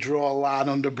 We'll draw a line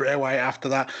under Bray Wyatt after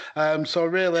that. So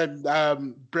really,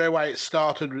 Bray Wyatt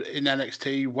started in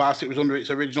NXT whilst it was under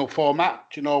its original format.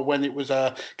 You know, when it was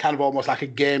a kind of almost like a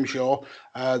game show.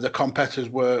 The competitors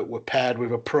were paired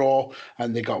with a pro,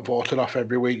 and they got voted off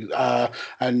every week.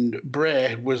 And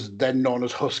Bray was then known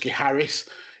as Husky Harris.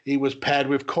 He was paired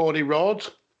with Cody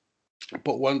Rhodes.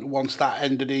 But once that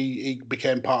ended, he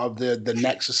became part of the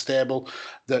Nexus stable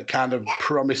that kind of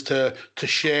promised to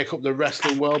shake up the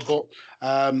wrestling world. But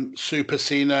Super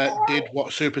Cena did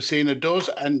what Super Cena does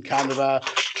and kind of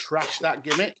trashed that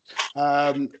gimmick.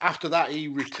 After that, he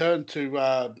returned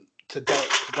to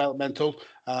developmental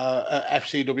at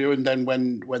FCW, and then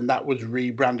when that was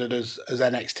rebranded as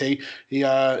NXT,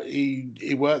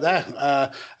 he worked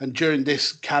there. And during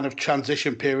this kind of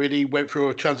transition period, he went through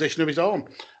a transition of his own.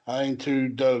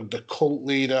 Into the cult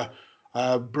leader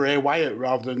Bray Wyatt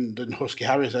rather than Husky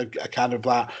Harris, a kind of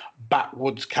like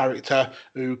backwoods character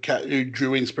who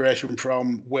drew inspiration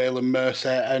from Waylon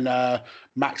Mercer and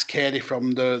Max Cady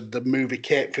from the movie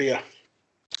Cape Fear.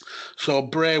 So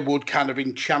Bray would kind of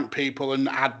enchant people and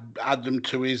add them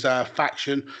to his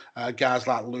faction. Guys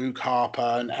like Luke Harper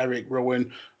and Eric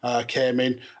Rowan came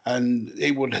in, and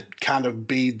he would kind of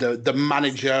be the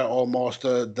manager, almost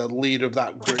the leader of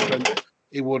that group, and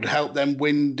he would help them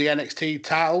win the NXT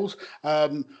titles.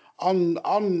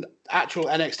 On actual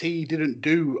NXT, he didn't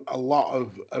do a lot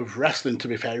of wrestling, to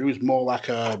be fair. He was more like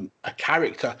a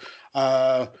character.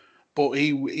 But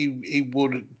he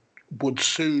would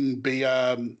soon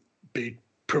be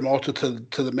promoted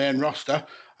to the main roster,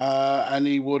 and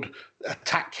he would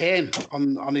attack Kane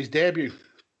on his debut.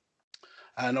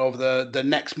 And over the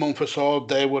next month or so,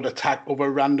 they would attack other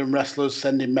random wrestlers,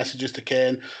 sending messages to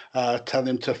Kane, telling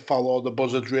him to follow the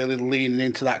buzzards, really leaning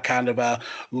into that kind of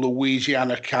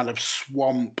Louisiana kind of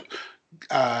swamp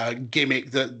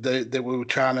gimmick that they were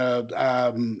trying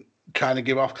to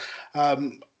give off.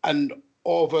 And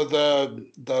over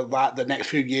the next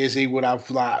few years, he would have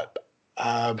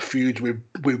feuds with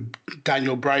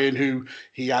Daniel Bryan, who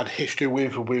he had history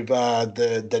with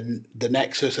the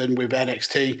Nexus and with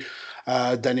NXT.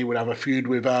 Then he would have a feud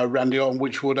with Randy Orton,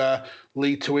 which would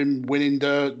lead to him winning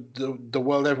the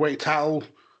World Heavyweight title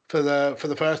for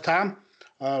the first time.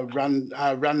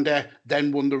 Randy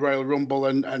then won the Royal Rumble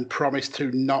and promised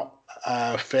to not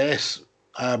face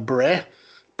Bray,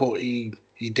 but he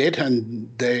did, and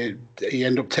he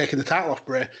ended up taking the title off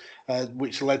Bray,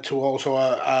 which led to also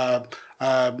a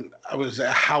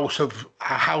House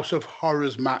of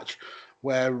Horrors match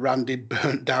where Randy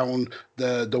burnt down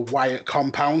the Wyatt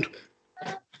compound.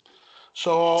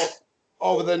 So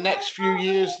over the next few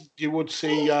years, you would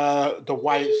see the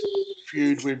Wyatts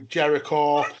feud with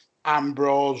Jericho,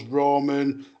 Ambrose,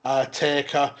 Roman,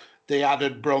 Taker. They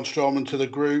added Braun Strowman to the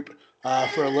group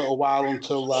for a little while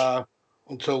until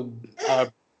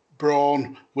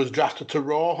Braun was drafted to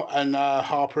Raw, and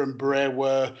Harper and Bray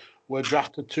were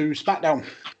drafted to SmackDown.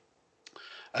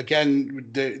 Again,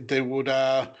 they would.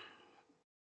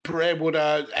 Bray would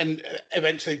and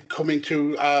eventually coming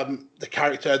to the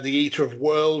character the Eater of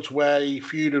Worlds, where he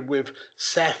feuded with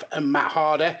Seth and Matt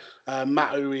Hardy.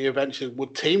 Matt, who he eventually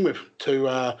would team with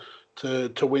to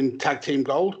win tag team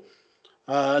gold,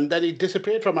 and then he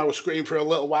disappeared from our screen for a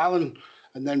little while and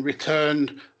then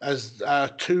returned as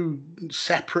two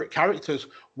separate characters.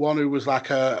 One who was like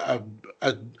a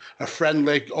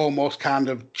friendly, almost kind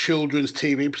of children's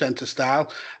TV presenter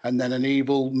style, and then an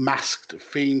evil masked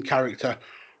fiend character.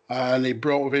 And he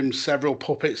brought with him several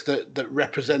puppets that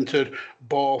represented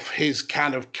both his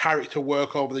kind of character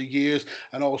work over the years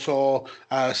and also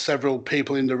several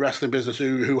people in the wrestling business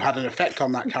who had an effect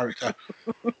on that character.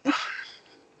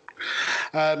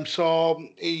 So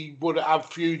he would have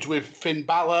feuds with Finn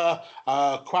Balor,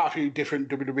 quite a few different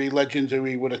WWE legends who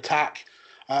he would attack.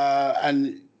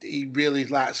 And he really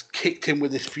kicked him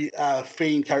with this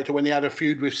Fiend character when he had a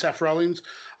feud with Seth Rollins,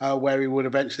 where he would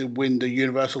eventually win the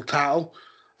Universal title.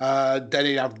 Then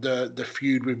he'd have the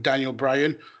feud with Daniel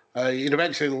Bryan. He'd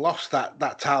eventually lost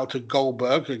that title to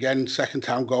Goldberg. Again, second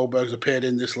time Goldberg's appeared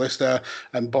in this list,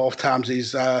 and both times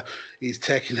he's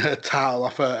taken a title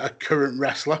off a current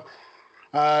wrestler.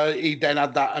 He then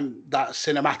had that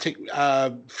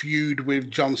cinematic feud with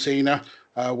John Cena,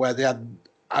 where they had.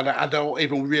 I don't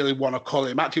even really want to call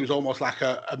it a match. It was almost like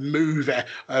a movie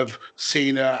of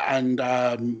Cena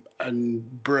and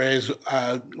Bray's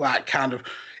kind of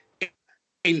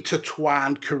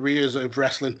intertwined careers of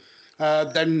wrestling.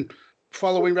 Then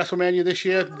following WrestleMania this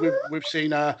year, we've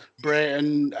seen Bray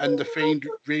and the Fiend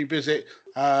revisit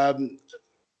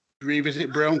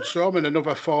Braun Strowman,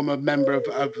 another former member of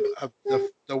the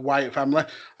the Wyatt family,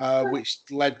 which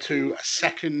led to a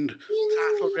second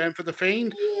title reign for the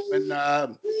Fiend.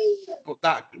 But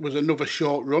that was another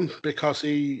short run because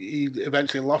he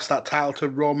eventually lost that title to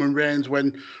Roman Reigns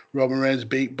when Roman Reigns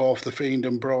beat both the Fiend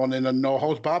and Braun in a no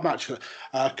holds barred match.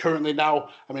 Currently now,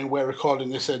 I mean, we're recording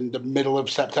this in the middle of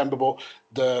September, but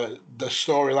the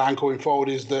storyline going forward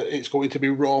is that it's going to be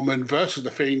Roman versus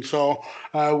the Fiend. So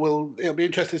it'll be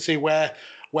interesting to see where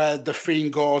the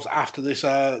Fiend goes after this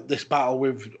battle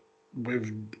with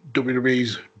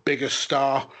WWE's biggest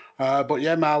star. But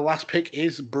yeah, my last pick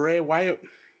is Bray Wyatt.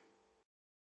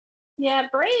 Yeah,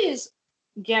 Bray's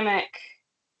gimmick,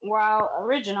 while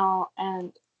original,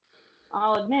 and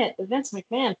I'll admit the Vince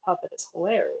McMahon puppet is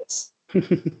hilarious.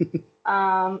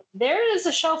 There is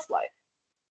a shelf life.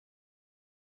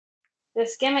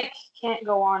 This gimmick can't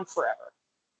go on forever.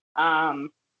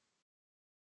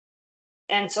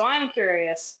 And so I'm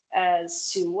curious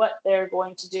as to what they're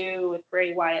going to do with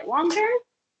Bray Wyatt long term.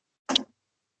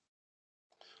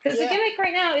 Because the gimmick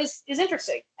right now is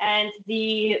interesting. And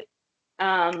the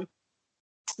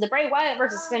Bray Wyatt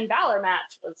versus Finn Balor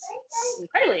match was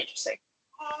incredibly interesting.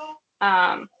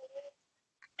 And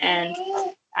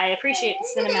I appreciate the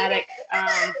cinematic.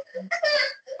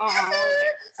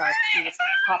 Sorry, he just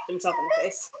popped himself in the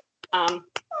face.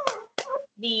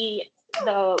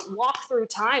 The walk through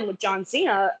time with John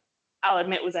Cena, I'll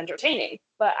admit, was entertaining.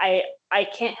 But I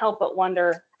can't help but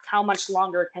wonder how much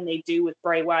longer can they do with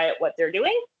Bray Wyatt what they're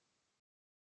doing.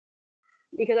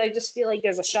 Because I just feel like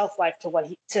there's a shelf life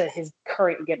to his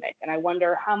current gimmick, and I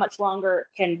wonder how much longer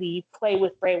can we play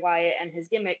with Bray Wyatt and his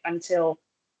gimmick until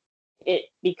it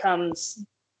becomes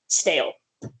stale.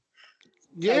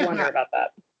 Yeah, I wonder about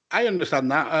that. I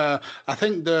understand that. I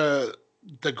think the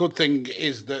good thing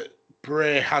is that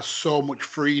Bray has so much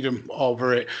freedom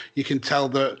over it. You can tell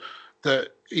that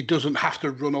he doesn't have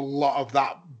to run a lot of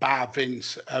that by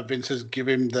Vince. Vince has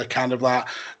given him the kind of like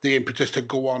the impetus to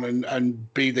go on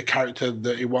and be the character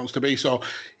that he wants to be. So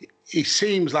he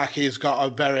seems like he's got a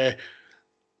very,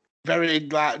 very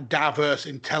like diverse,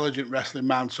 intelligent wrestling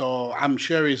man. So I'm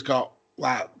sure he's got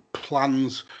like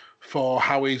plans for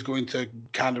how he's going to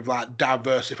kind of like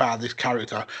diversify this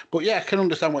character. But yeah, I can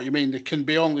understand what you mean. There can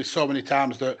be only so many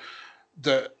times that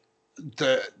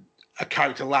a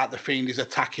character like the Fiend is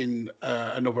attacking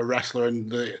another wrestler, and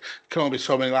there can only be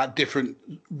so many like different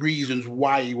reasons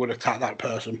why he would attack that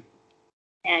person.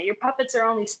 Yeah, your puppets are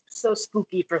only so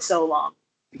spooky for so long.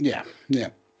 Yeah.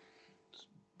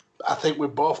 I think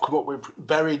we've both come up with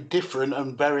very different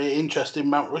and very interesting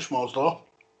Mount Rushmores, though.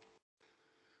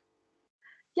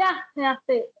 Yeah.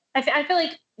 I feel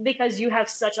like because you have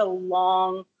such a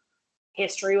long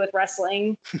history with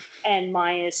wrestling and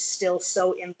mine is still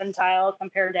so infantile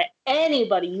compared to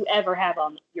anybody you ever have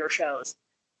on your shows.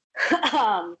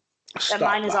 That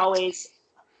mine is always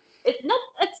it's not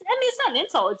an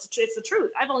insult, it's the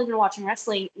truth. I've only been watching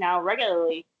wrestling now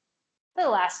regularly for the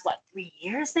last 3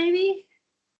 years maybe,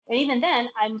 and even then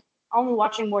I'm only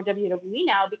watching more WWE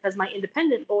now because my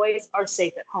independent boys are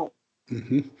safe at home.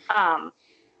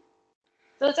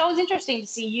 So it's always interesting to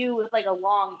see you with like a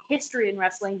long history in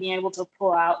wrestling being able to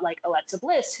pull out like Alexa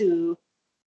Bliss, who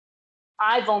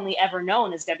I've only ever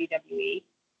known as WWE,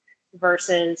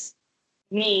 versus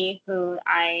me, who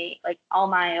I like all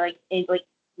my like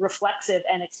reflexive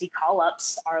NXT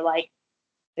call-ups are like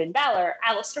Finn Balor,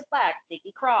 Aleister Black,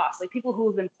 Nikki Cross, like people who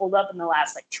have been pulled up in the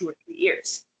last 2 or 3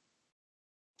 years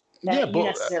that you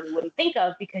necessarily wouldn't think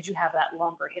of because you have that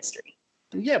longer history.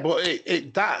 Yeah, but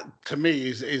that to me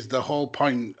is the whole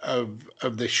point of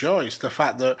this show. It's the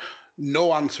fact that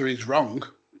no answer is wrong.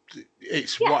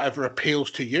 It's whatever appeals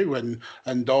to you, and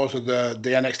those are the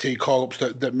NXT call-ups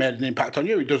that made an impact on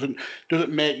you. It doesn't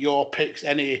make your picks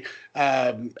any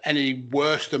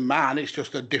worse than mine. It's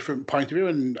just a different point of view,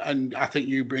 and I think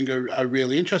you bring a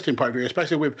really interesting point of view,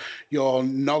 especially with your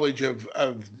knowledge of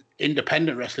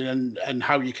independent wrestling and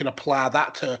how you can apply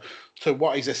that to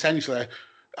what is essentially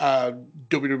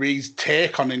WWE's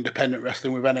take on independent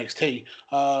wrestling with NXT.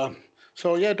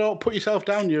 So yeah, don't put yourself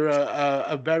down. You're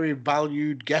a very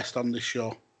valued guest on this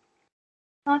show.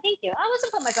 Oh, thank you. I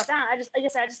wasn't putting myself down. I just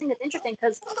think it's interesting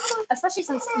because, especially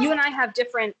since you and I have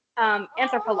different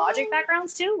anthropologic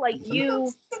backgrounds too. Like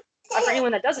you, for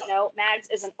anyone that doesn't know, Mags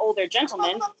is an older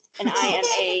gentleman and I am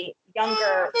a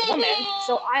younger woman.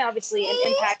 So I obviously am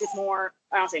impacted more.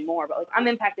 I don't say more, but I'm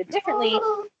impacted differently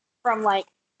from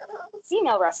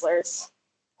female wrestlers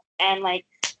and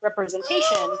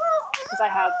representation because I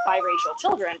have biracial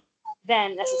children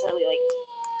than necessarily I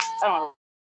don't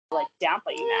want to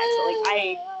downplay you, Max,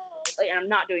 but and I'm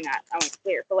not doing that. I want to be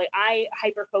clear, but I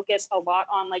hyper focus a lot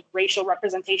on racial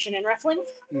representation in wrestling,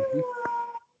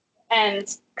 And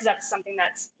because that's something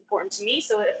that's important to me,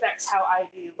 so it affects how I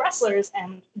view wrestlers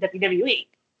and WWE.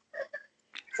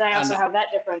 So I also have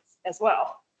that difference as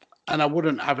well. And I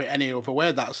wouldn't have it any other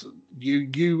way. That's you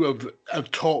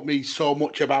have taught me so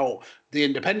much about the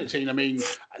independent scene. I mean,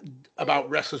 about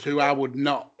wrestlers who I would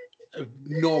not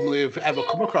normally have ever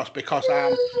come across because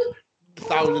I'm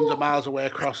thousands of miles away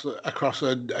across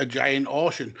a giant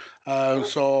ocean.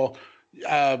 So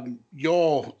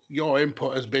your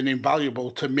input has been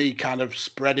invaluable to me, kind of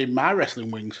spreading my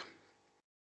wrestling wings.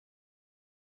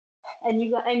 And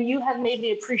you have made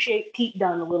me appreciate Pete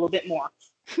Dunne a little bit more.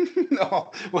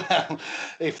 No, well,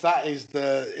 if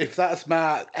that's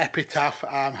my epitaph,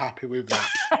 I'm happy with that.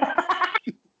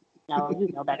 No, you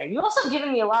know better. You also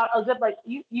given me a good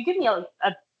you give me a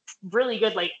really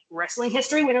good wrestling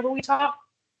history whenever we talk,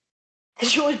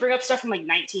 because you always bring up stuff from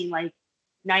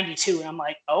 1992, and I'm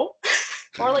like, oh,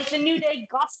 or the New Day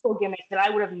gospel gimmick that I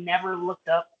would have never looked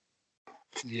up.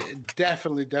 Yeah,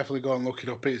 definitely go and look it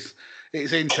up. It's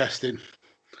interesting.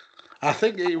 I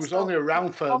think it was only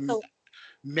around for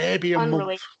maybe a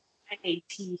month. I made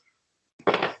tea.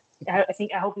 I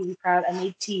hope you'll be proud. I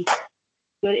made tea.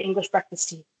 Good English breakfast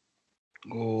tea.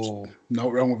 Oh, no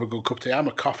wrong with a good cup of tea. I'm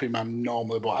a coffee man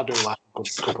normally, but I do like a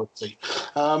good cup of tea.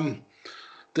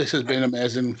 This has been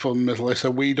amazing fun, Melissa.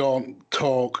 We don't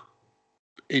talk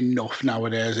enough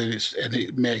nowadays, and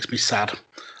it makes me sad.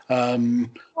 Well,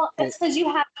 it's because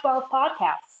you have 12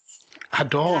 podcasts. I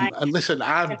don't. And listen,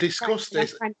 I've discussed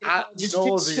this ad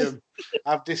nauseum.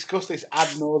 I've discussed this ad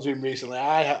nauseum recently.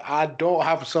 I don't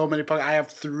have so many podcasts. I have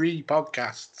 3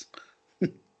 podcasts.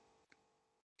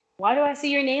 Why do I see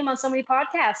your name on so many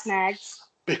podcasts, Mags?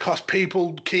 Because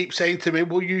people keep saying to me,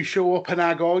 will you show up? And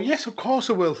I go, yes, of course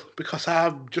I will, because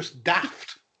I'm just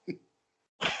daft.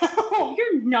 Oh,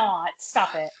 you're not.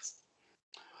 Stop it.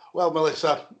 Well,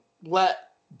 Melissa,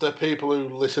 let the people who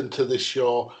listen to this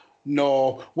show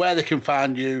know where they can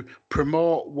find you,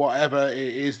 promote whatever it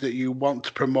is that you want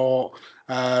to promote.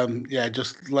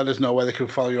 Just let us know where they can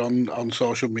follow you on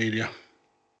social media.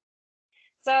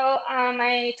 So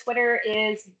my Twitter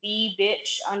is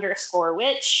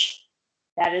 @thebitch_witch.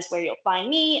 That is where you'll find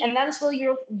me, and that is where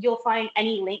you'll find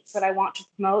any links that I want to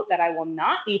promote that I will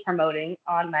not be promoting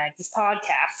on Mags'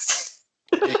 podcast.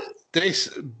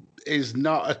 This is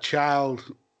not a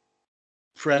child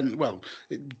friend. Well,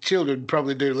 children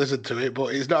probably do listen to it,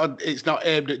 but it's not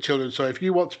aimed at children. So if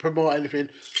you want to promote anything,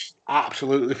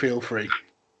 absolutely feel free.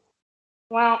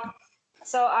 Well,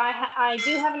 so I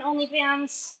do have an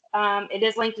OnlyFans. It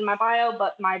is linked in my bio,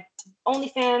 but my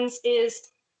OnlyFans is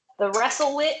the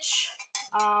Wrestle Witch.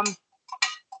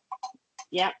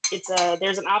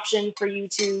 There's an option for you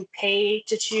to pay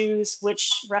to choose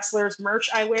which wrestlers' merch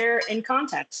I wear in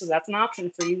content. So that's an option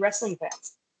for you wrestling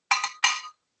fans.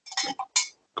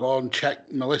 Go and check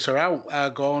Melissa out.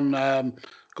 Go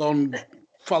and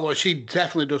follow her. She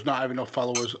definitely does not have enough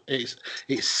followers. It's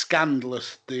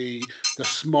scandalous the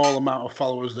small amount of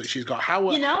followers that she's got.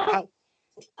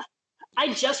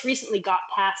 I just recently got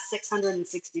past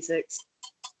 666.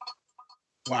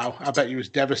 Wow, I bet you was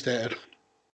devastated.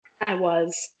 I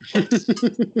was.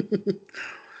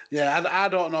 Yeah, I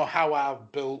don't know how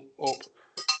I've built up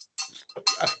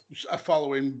a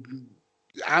following.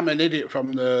 I'm an idiot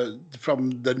from the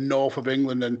north of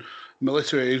England, and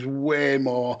Melissa is way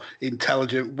more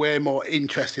intelligent, way more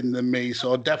interesting than me.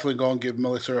 So definitely go and give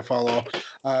Melissa a follow.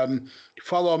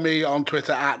 Follow me on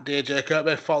Twitter @DJ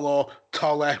Kirkby. Follow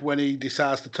Tolle when he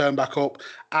decides to turn back up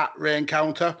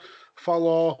 @Raincounter.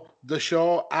 Follow the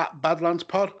show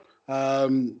 @BadlandsPod.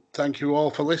 Thank you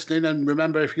all for listening, and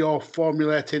remember, if you're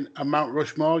formulating a Mount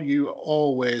Rushmore, you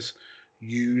always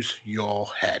use your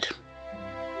head.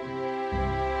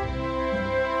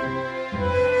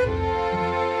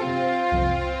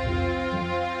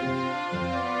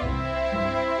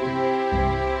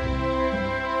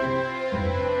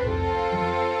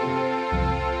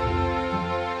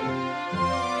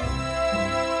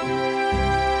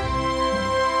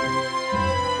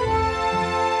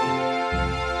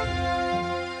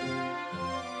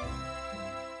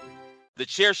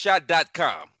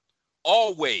 TheChairShot.com.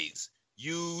 Always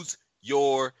use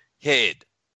your head.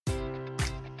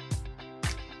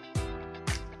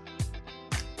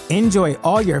 Enjoy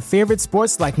all your favorite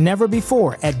sports like never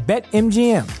before at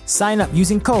BetMGM. Sign up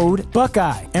using code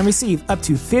Buckeye and receive up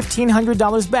to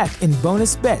 $1,500 back in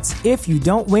bonus bets if you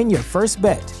don't win your first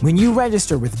bet. When you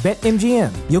register with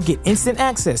BetMGM, you'll get instant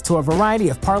access to a variety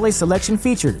of parlay selection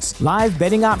features, live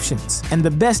betting options, and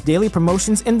the best daily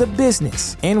promotions in the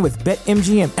business. And with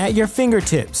BetMGM at your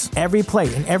fingertips, every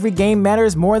play and every game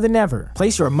matters more than ever.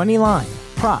 Place your money line,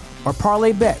 prop, or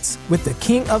parlay bets with the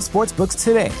king of sportsbooks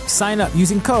today. Sign up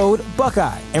using code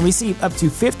Buckeye and receive up to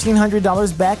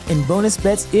 $1,500 back in bonus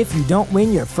bets if you don't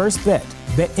win your first bet.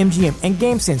 BetMGM and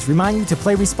GameSense remind you to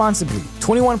play responsibly.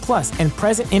 21 plus and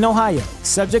present in Ohio,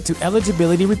 subject to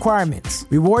eligibility requirements.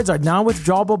 Rewards are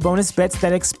non-withdrawable bonus bets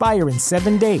that expire in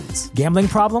 7 days. Gambling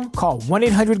problem? Call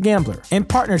 1-800-GAMBLER. In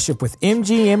partnership with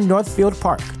MGM Northfield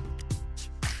Park.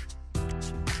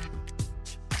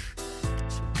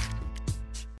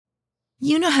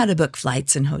 You know how to book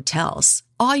flights and hotels.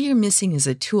 All you're missing is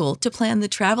a tool to plan the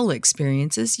travel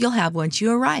experiences you'll have once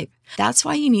you arrive. That's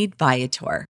why you need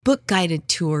Viator. Book guided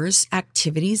tours,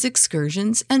 activities,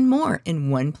 excursions, and more in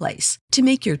one place to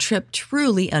make your trip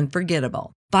truly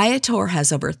unforgettable. Viator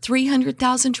has over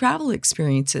 300,000 travel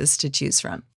experiences to choose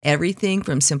from. Everything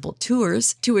from simple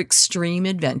tours to extreme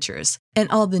adventures and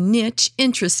all the niche,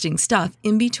 interesting stuff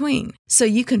in between. So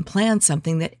you can plan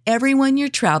something that everyone you're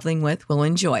traveling with will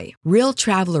enjoy. Real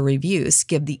traveler reviews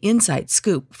give the inside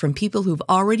scoop from people who've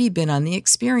already been on the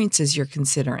experiences you're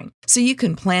considering. So you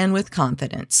can plan with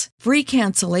confidence. Free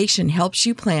cancellation helps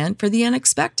you plan for the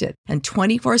unexpected. And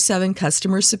 24/7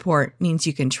 customer support means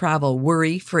you can travel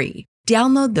worry-free.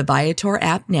 Download the Viator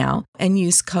app now and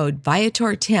use code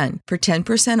Viator10 for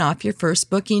 10% off your first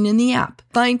booking in the app.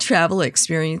 Find travel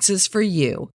experiences for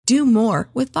you. Do more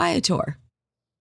with Viator.